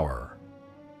Emile Sauer.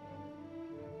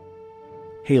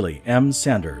 Haley M.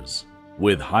 Sanders,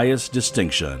 with highest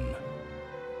distinction.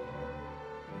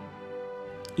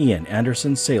 Ian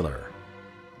Anderson Saylor.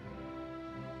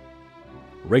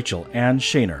 Rachel Ann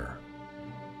Shaner.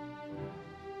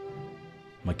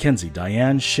 Mackenzie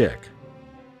Diane Schick.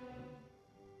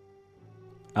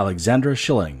 Alexandra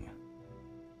Schilling.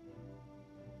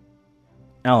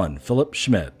 Alan Philip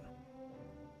Schmidt.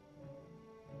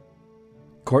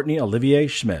 Courtney Olivier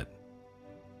Schmidt.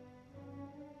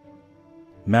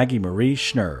 Maggie Marie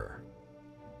Schnurr.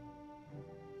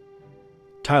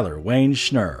 Tyler Wayne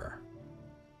Schnurr.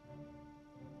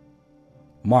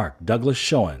 Mark Douglas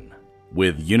Schoen,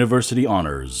 with University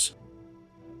Honors.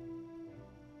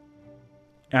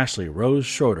 Ashley Rose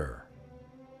Schroeder.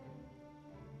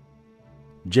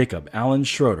 Jacob Allen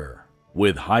Schroeder,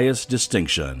 with highest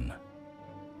distinction.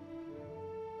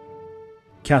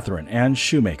 Catherine Ann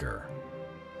Shoemaker.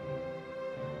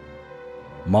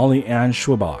 Molly Ann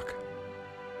Schwabach.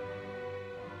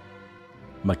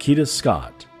 Makita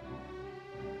Scott.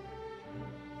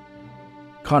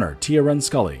 Connor Tia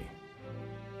Runscully.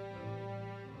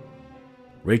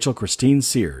 Rachel Christine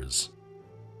Sears.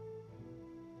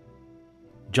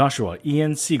 Joshua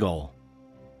Ian Siegel.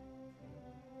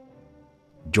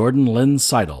 Jordan Lynn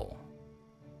Seidel.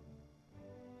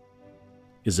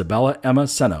 Isabella Emma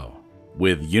Seno,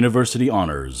 with University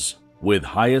Honors, with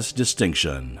highest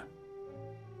distinction.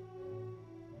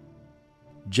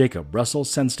 Jacob Russell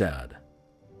Senstad.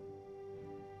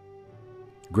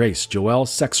 Grace Joelle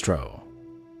Sextro.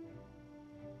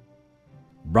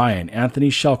 Brian Anthony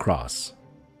Shellcross,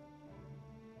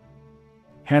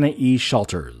 Hannah E.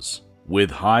 Shalters, with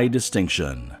high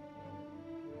distinction.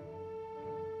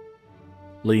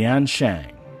 Leanne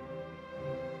Shang.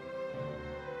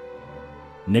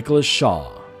 Nicholas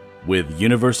Shaw, with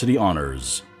University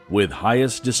Honors, with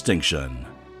highest distinction.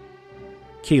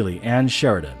 Kaylee Ann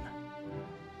Sheridan.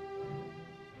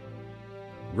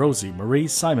 Rosie Marie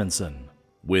Simonson,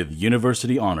 with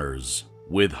University Honors,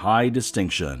 with high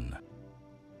distinction.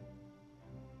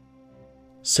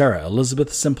 Sarah Elizabeth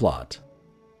Simplot.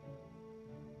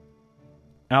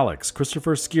 Alex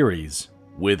Christopher Skieries,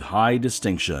 with high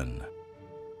distinction.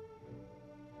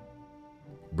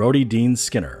 Brody Dean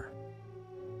Skinner.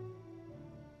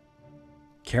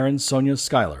 Karen Sonia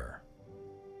Schuyler.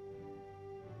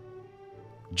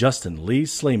 Justin Lee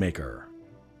Slaymaker.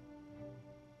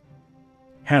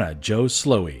 Hannah Jo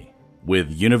Slowey, with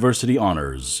University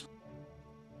Honors.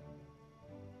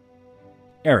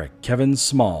 Eric Kevin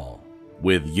Small,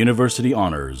 with University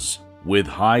Honors, with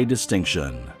high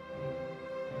distinction.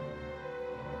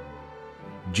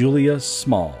 Julia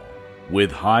Small, with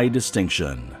high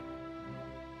distinction.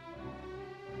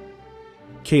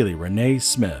 Kaylee Renee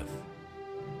Smith.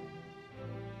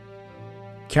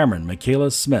 Cameron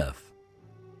Michaela Smith.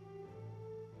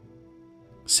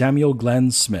 Samuel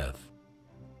Glenn Smith.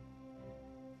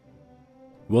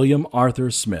 William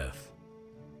Arthur Smith.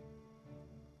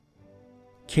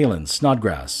 Kaylin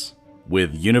Snodgrass,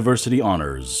 with University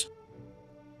Honors.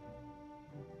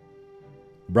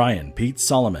 Brian Pete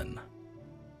Solomon.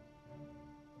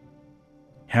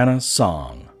 Hannah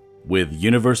Song, with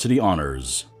University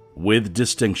Honors, with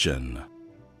distinction.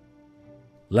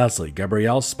 Leslie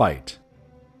Gabrielle Spite.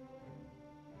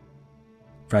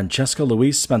 Francesca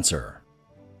Louise Spencer.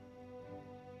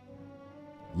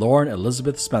 Lauren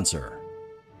Elizabeth Spencer.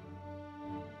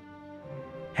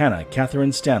 Hannah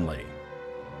Catherine Stanley.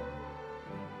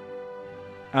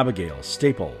 Abigail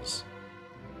Staples.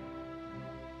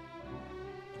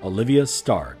 Olivia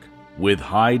Stark, with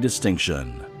high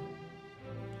distinction.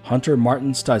 Hunter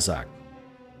Martin Stizak.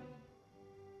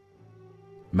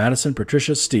 Madison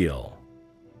Patricia Steele.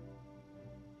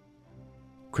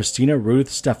 Christina Ruth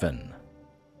Steffen.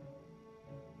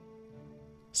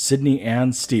 Sydney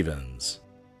Ann Stevens.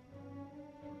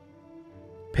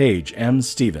 Paige M.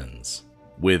 Stevens,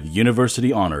 with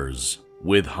University Honors,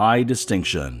 with high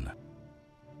distinction.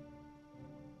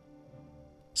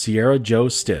 Sierra Jo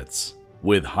Stitz,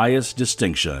 with highest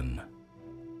distinction.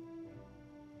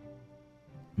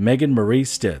 Megan Marie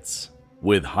Stitz,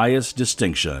 with highest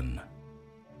distinction.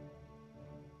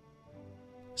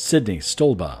 Sydney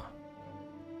Stolba.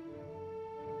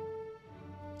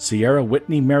 Sierra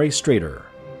Whitney Mary Strader.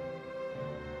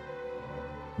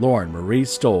 Lauren Marie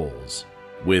Stoles,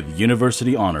 with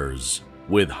University Honors,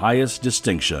 with highest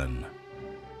distinction.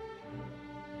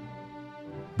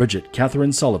 Bridget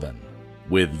Catherine Sullivan,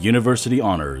 with University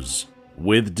Honors,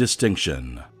 with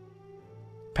distinction.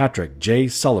 Patrick J.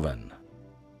 Sullivan.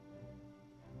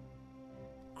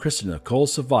 Kristen Nicole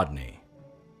Savodny.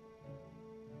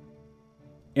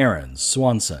 Aaron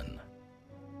Swanson.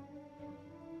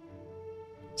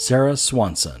 Sarah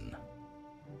Swanson.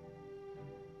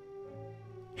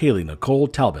 Haley Nicole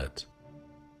Talbot.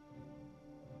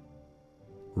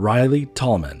 Riley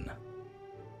Tallman.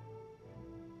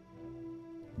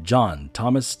 John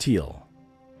Thomas Teal.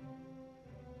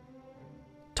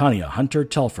 Tanya Hunter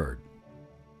Telford.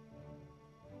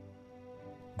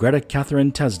 Greta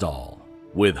Catherine Tesdall,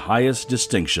 with highest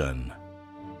distinction.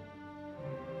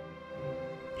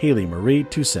 Haley Marie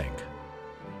Tusink.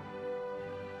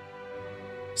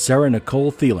 Sarah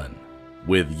Nicole Thielen,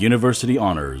 with University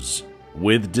Honors,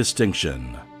 with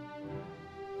distinction.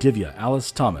 Divya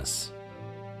Alice Thomas.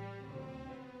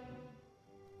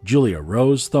 Julia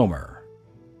Rose Thomer.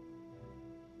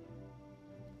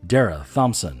 Dara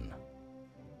Thompson.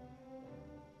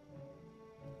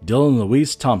 Dylan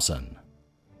Louise Thompson.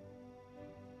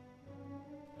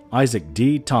 Isaac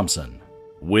D. Thompson,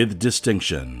 with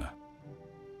distinction.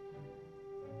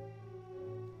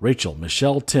 Rachel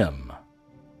Michelle Tim.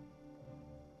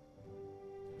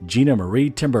 Gina Marie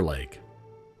Timberlake.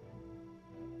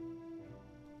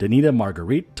 Danita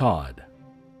Marguerite Todd.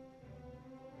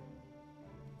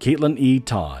 Caitlin E.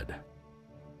 Todd.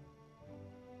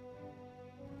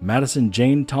 Madison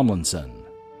Jane Tomlinson.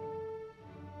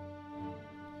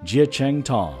 Jia Cheng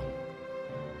Tong.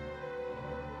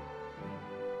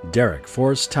 Derek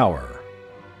Forrest Tower.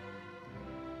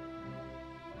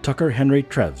 Tucker Henry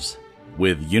Treves,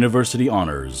 with University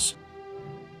Honors.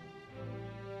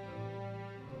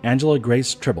 Angela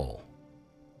Grace Tribble.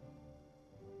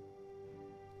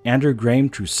 Andrew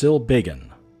Graham Trusil Bagan.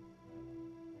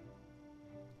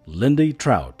 Lindy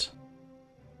Trout.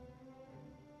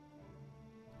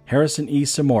 Harrison E.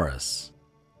 Samoris,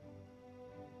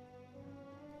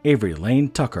 Avery Lane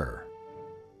Tucker,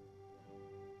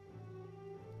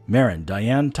 Marin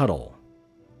Diane Tuttle,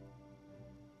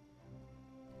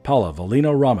 Paula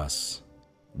Valino Ramos,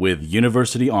 with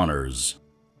University Honors.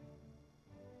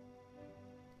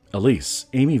 Elise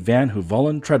Amy Van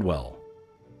Huvolen Treadwell,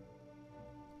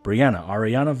 Brianna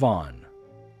Ariana Vaughn,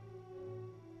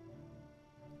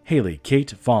 Haley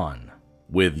Kate Vaughn,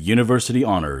 with University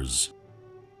Honors.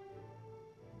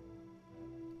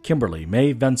 Kimberly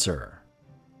May Venser,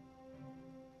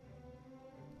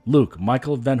 Luke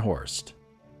Michael Venhorst,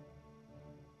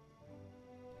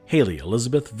 Haley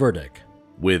Elizabeth Verdick,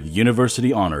 with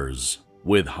University Honors,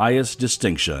 with highest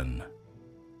distinction.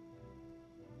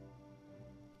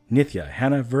 Nithya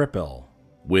Hannah Vripel,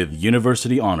 with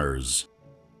University Honors.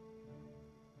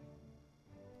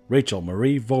 Rachel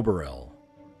Marie Voberil,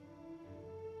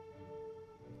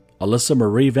 Alyssa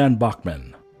Marie Van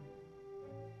Bachman,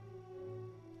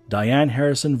 Diane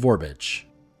Harrison Vorbich,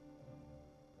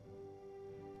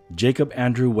 Jacob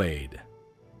Andrew Wade,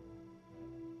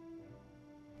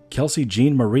 Kelsey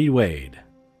Jean Marie Wade,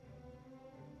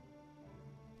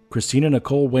 Christina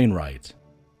Nicole Wainwright,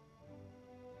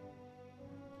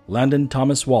 Landon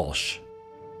Thomas Walsh,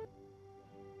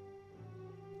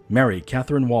 Mary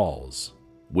Catherine Walls,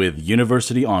 with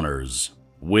University Honors,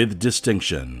 with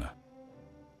distinction.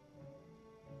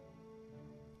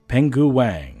 Penggu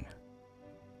Wang,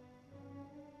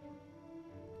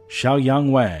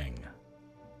 Xiaoyang Wang,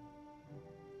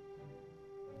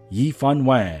 Yifan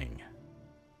Wang,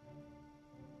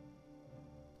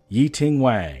 Yiting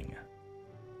Wang,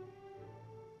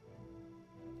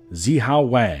 Zihao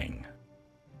Wang,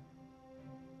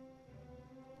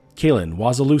 Kaylin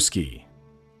Wazalewski,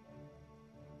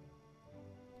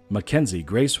 Mackenzie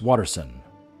Grace Watterson,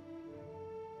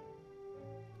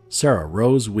 Sarah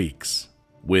Rose Weeks,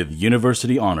 with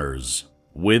University Honors,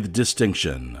 with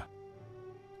distinction.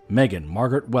 Megan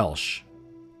Margaret Welsh,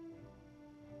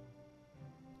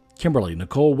 Kimberly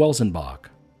Nicole Welsenbach,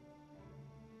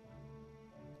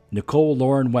 Nicole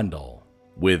Lauren Wendell,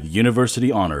 with University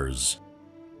Honors.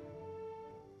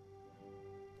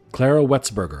 Clara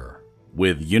Wetzberger,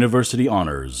 with University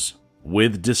Honors,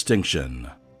 with distinction.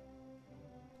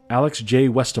 Alex J.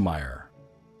 Westemeyer,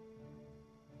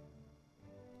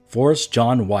 Forrest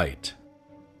John White,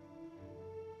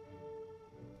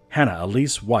 Hannah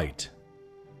Elise White,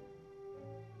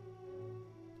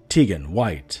 Tegan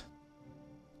White,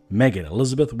 Megan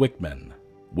Elizabeth Wickman,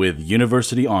 with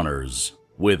University Honors,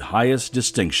 with highest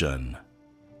distinction.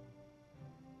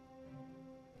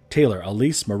 Taylor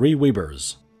Elise Marie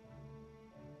Wiebers,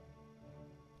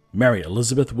 Mary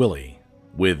Elizabeth Willie,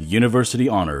 with University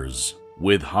Honors,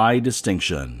 with high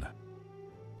distinction.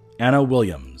 Anna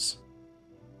Williams,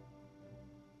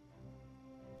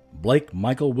 Blake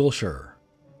Michael Wilshire,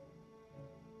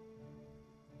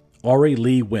 Ori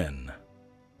Lee Wynn,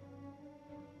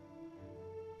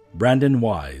 Brandon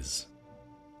Wise,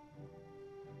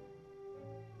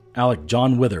 Alec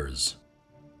John Withers,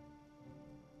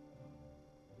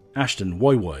 Ashton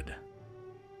Woywood,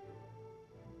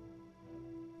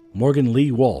 Morgan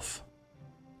Lee Wolfe,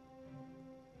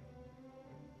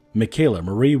 Michaela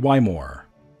Marie Wymore,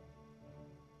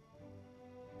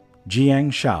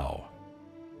 Jiang Shao,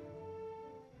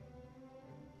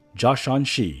 Joshan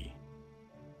Shi,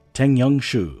 Teng Young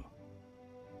Shu,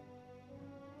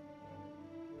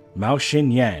 Mao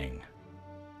Xin Yang,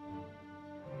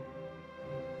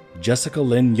 Jessica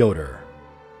Lynn Yoder,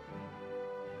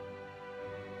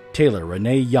 Taylor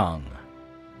Renee Young,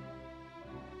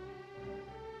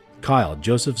 Kyle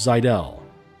Joseph Zidell,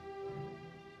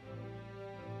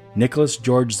 Nicholas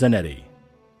George Zanetti,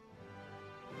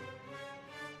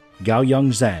 Gao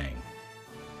Young Zhang,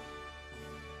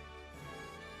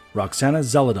 Roxana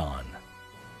Zeladon,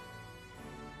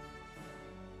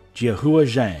 Jiahua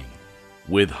Zhang,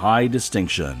 with high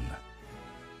distinction.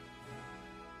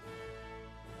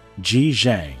 Ji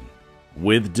Zhang,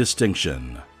 with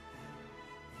distinction.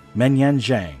 Menyan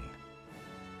Zhang,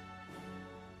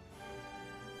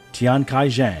 Tiankai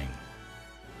Zhang,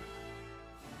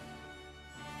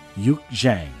 Yuk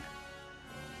Zhang,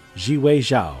 Jiwei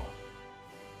Zhao,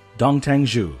 Dongtang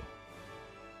Zhu,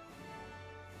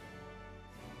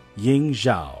 Ying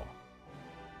Zhao,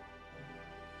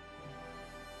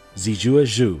 Zijua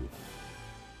Zhu,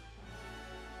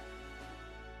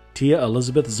 Tia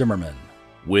Elizabeth Zimmerman,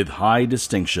 with high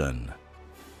distinction.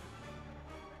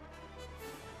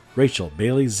 Rachel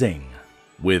Bailey Zing,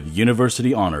 with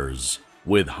University Honors,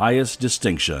 with highest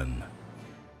distinction.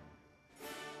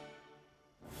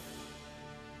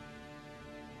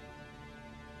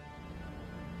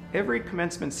 Every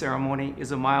commencement ceremony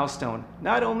is a milestone,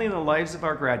 not only in the lives of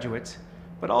our graduates,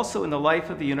 but also in the life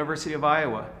of the University of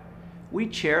Iowa. We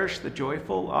cherish the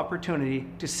joyful opportunity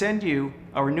to send you,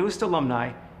 our newest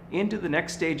alumni, into the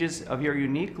next stages of your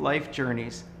unique life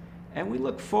journeys, and we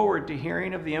look forward to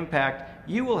hearing of the impact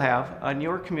you will have on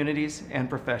your communities and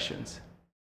professions.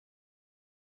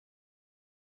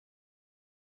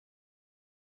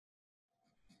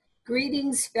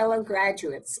 Greetings, fellow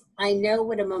graduates. I know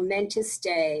what a momentous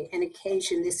day and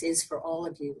occasion this is for all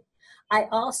of you. I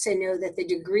also know that the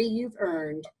degree you've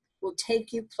earned will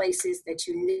take you places that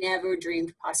you never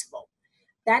dreamed possible.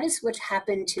 That is what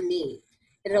happened to me.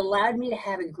 It allowed me to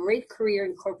have a great career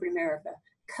in corporate America,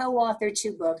 co-author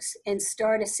 2 books, and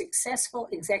start a successful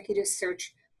executive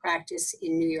search practice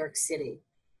in New York City.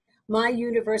 My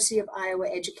University of Iowa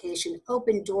education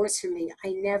opened doors for me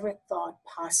I never thought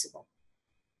possible.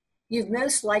 You've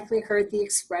most likely heard the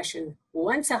expression,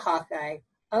 once a Hawkeye,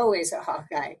 always a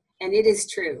Hawkeye, and it is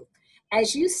true.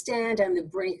 As you stand on the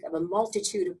brink of a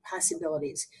multitude of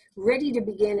possibilities, ready to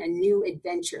begin a new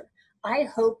adventure, I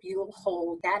hope you'll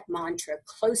hold that mantra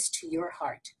close to your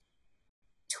heart.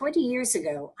 20 years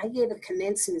ago, I gave a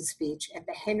commencement speech at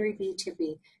the Henry B.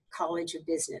 Tippie College of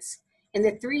Business, and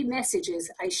the 3 messages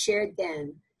I shared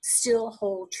then still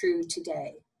hold true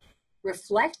today.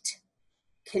 Reflect,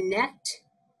 connect,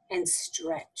 and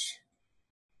stretch.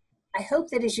 I hope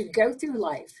that as you go through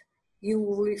life, you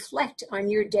will reflect on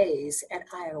your days at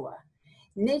Iowa.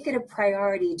 Make it a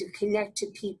priority to connect to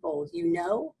people you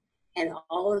know and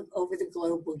all over the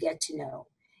globe will get to know.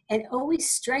 And always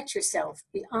stretch yourself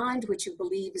beyond what you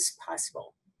believe is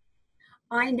possible.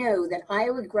 I know that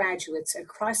Iowa graduates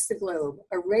across the globe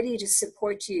are ready to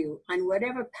support you on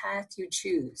whatever path you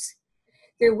choose.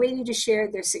 They're waiting to share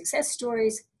their success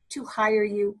stories, to hire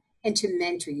you, and to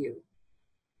mentor you.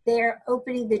 They are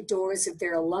opening the doors of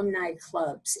their alumni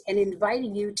clubs and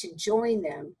inviting you to join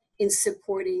them in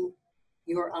supporting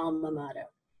your alma mater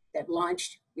that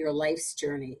launched your life's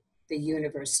journey, the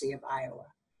University of Iowa.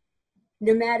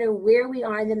 No matter where we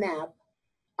are on the map,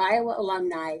 Iowa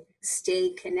alumni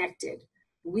stay connected.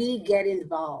 We get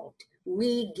involved,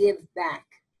 we give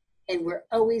back, and we're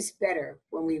always better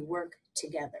when we work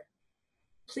together.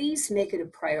 Please make it a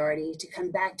priority to come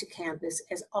back to campus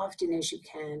as often as you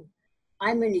can.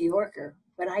 I'm a New Yorker,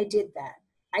 but I did that.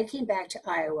 I came back to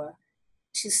Iowa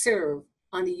to serve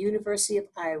on the University of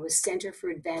Iowa Center for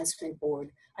Advancement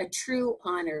Board, a true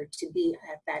honor to be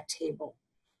at that table.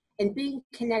 And being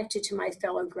connected to my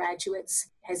fellow graduates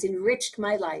has enriched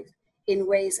my life in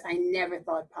ways I never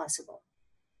thought possible.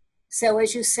 So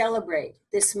as you celebrate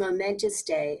this momentous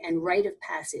day and rite of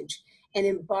passage and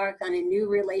embark on a new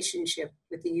relationship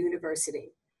with the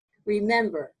university,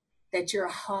 remember that you're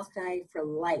a Hawkeye for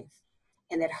life,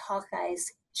 and that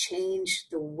Hawkeyes change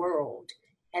the world,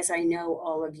 as I know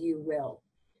all of you will.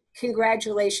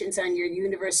 Congratulations on your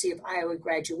University of Iowa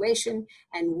graduation,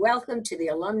 and welcome to the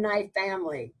alumni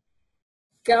family.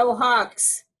 Go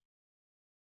Hawks!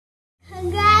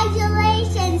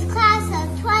 Congratulations, class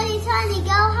of 2020, go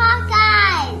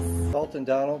Hawkeyes! Dalton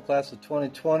Donald, class of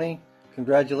 2020,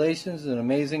 congratulations, an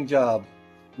amazing job.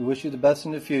 We wish you the best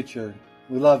in the future.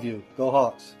 We love you. Go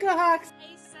Hawks! Go Hawks!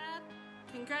 Hey Seth,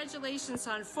 congratulations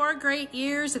on 4 great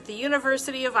years at the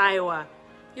University of Iowa.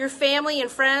 Your family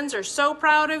and friends are so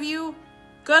proud of you.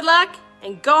 Good luck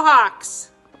and go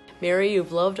Hawks! Mary,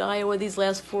 you've loved Iowa these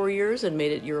last 4 years and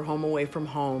made it your home away from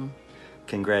home.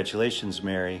 Congratulations,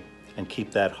 Mary, and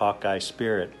keep that Hawkeye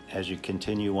spirit as you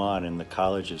continue on in the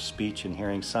College of Speech and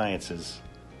Hearing Sciences.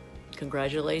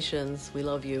 Congratulations, we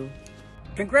love you.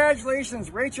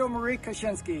 Congratulations, Rachel Marie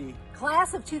Kaczynski,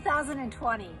 class of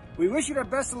 2020. We wish you the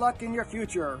best of luck in your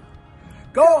future.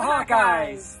 Go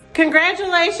Hawkeyes!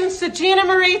 Congratulations to Gina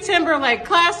Marie Timberlake,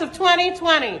 class of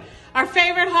 2020. Our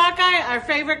favorite Hawkeye, our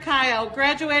favorite Kyle,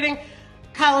 graduating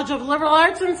College of Liberal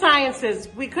Arts and Sciences.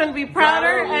 We couldn't be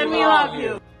prouder, and we love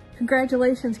you.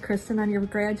 Congratulations, Kristen, on your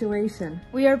graduation.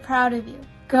 We are proud of you.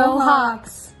 Go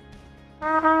Hawks!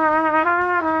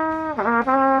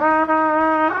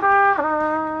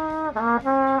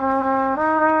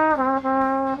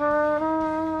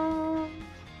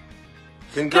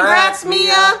 Congrats,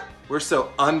 Mia! We're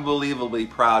so unbelievably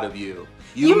proud of you.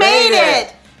 You made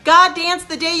it! God danced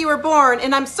the day you were born,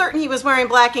 and I'm certain he was wearing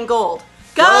black and gold.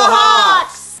 Go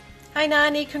Hawks! Hi,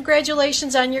 Nani.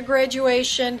 Congratulations on your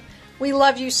graduation. We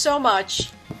love you so much.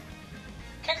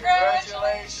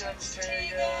 Congratulations,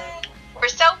 Tegan. We're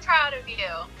so proud of you.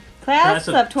 Class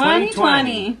of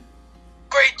 2020.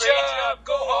 Great job!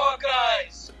 Go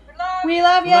Hawkeyes! We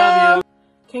love you!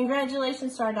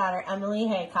 Congratulations to our daughter, Emily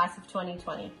Hay, class of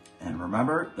 2020. And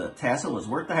remember, the tassel is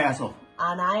worth the hassle.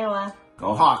 On Iowa.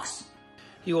 Go Hawks!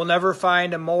 You will never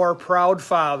find a more proud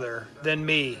father than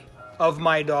me of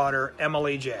my daughter,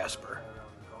 Emily Jasper.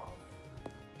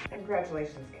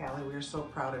 Congratulations, Callie. We are so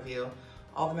proud of you.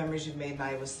 All the memories you've made in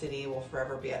Iowa City will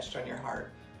forever be etched on your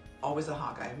heart. Always a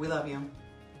Hawkeye. We love you.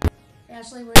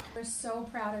 Ashley, we're so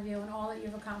proud of you and all that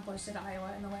you've accomplished at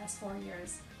Iowa in the last 4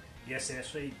 years. Yes,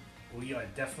 Ashley, we are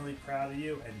definitely proud of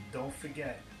you, and don't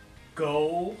forget,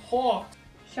 go Hawks!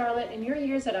 Charlotte, in your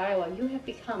years at Iowa, you have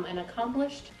become an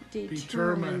accomplished,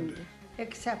 determined,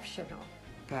 exceptional,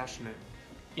 passionate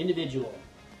individual.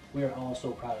 We are all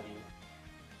so proud of you.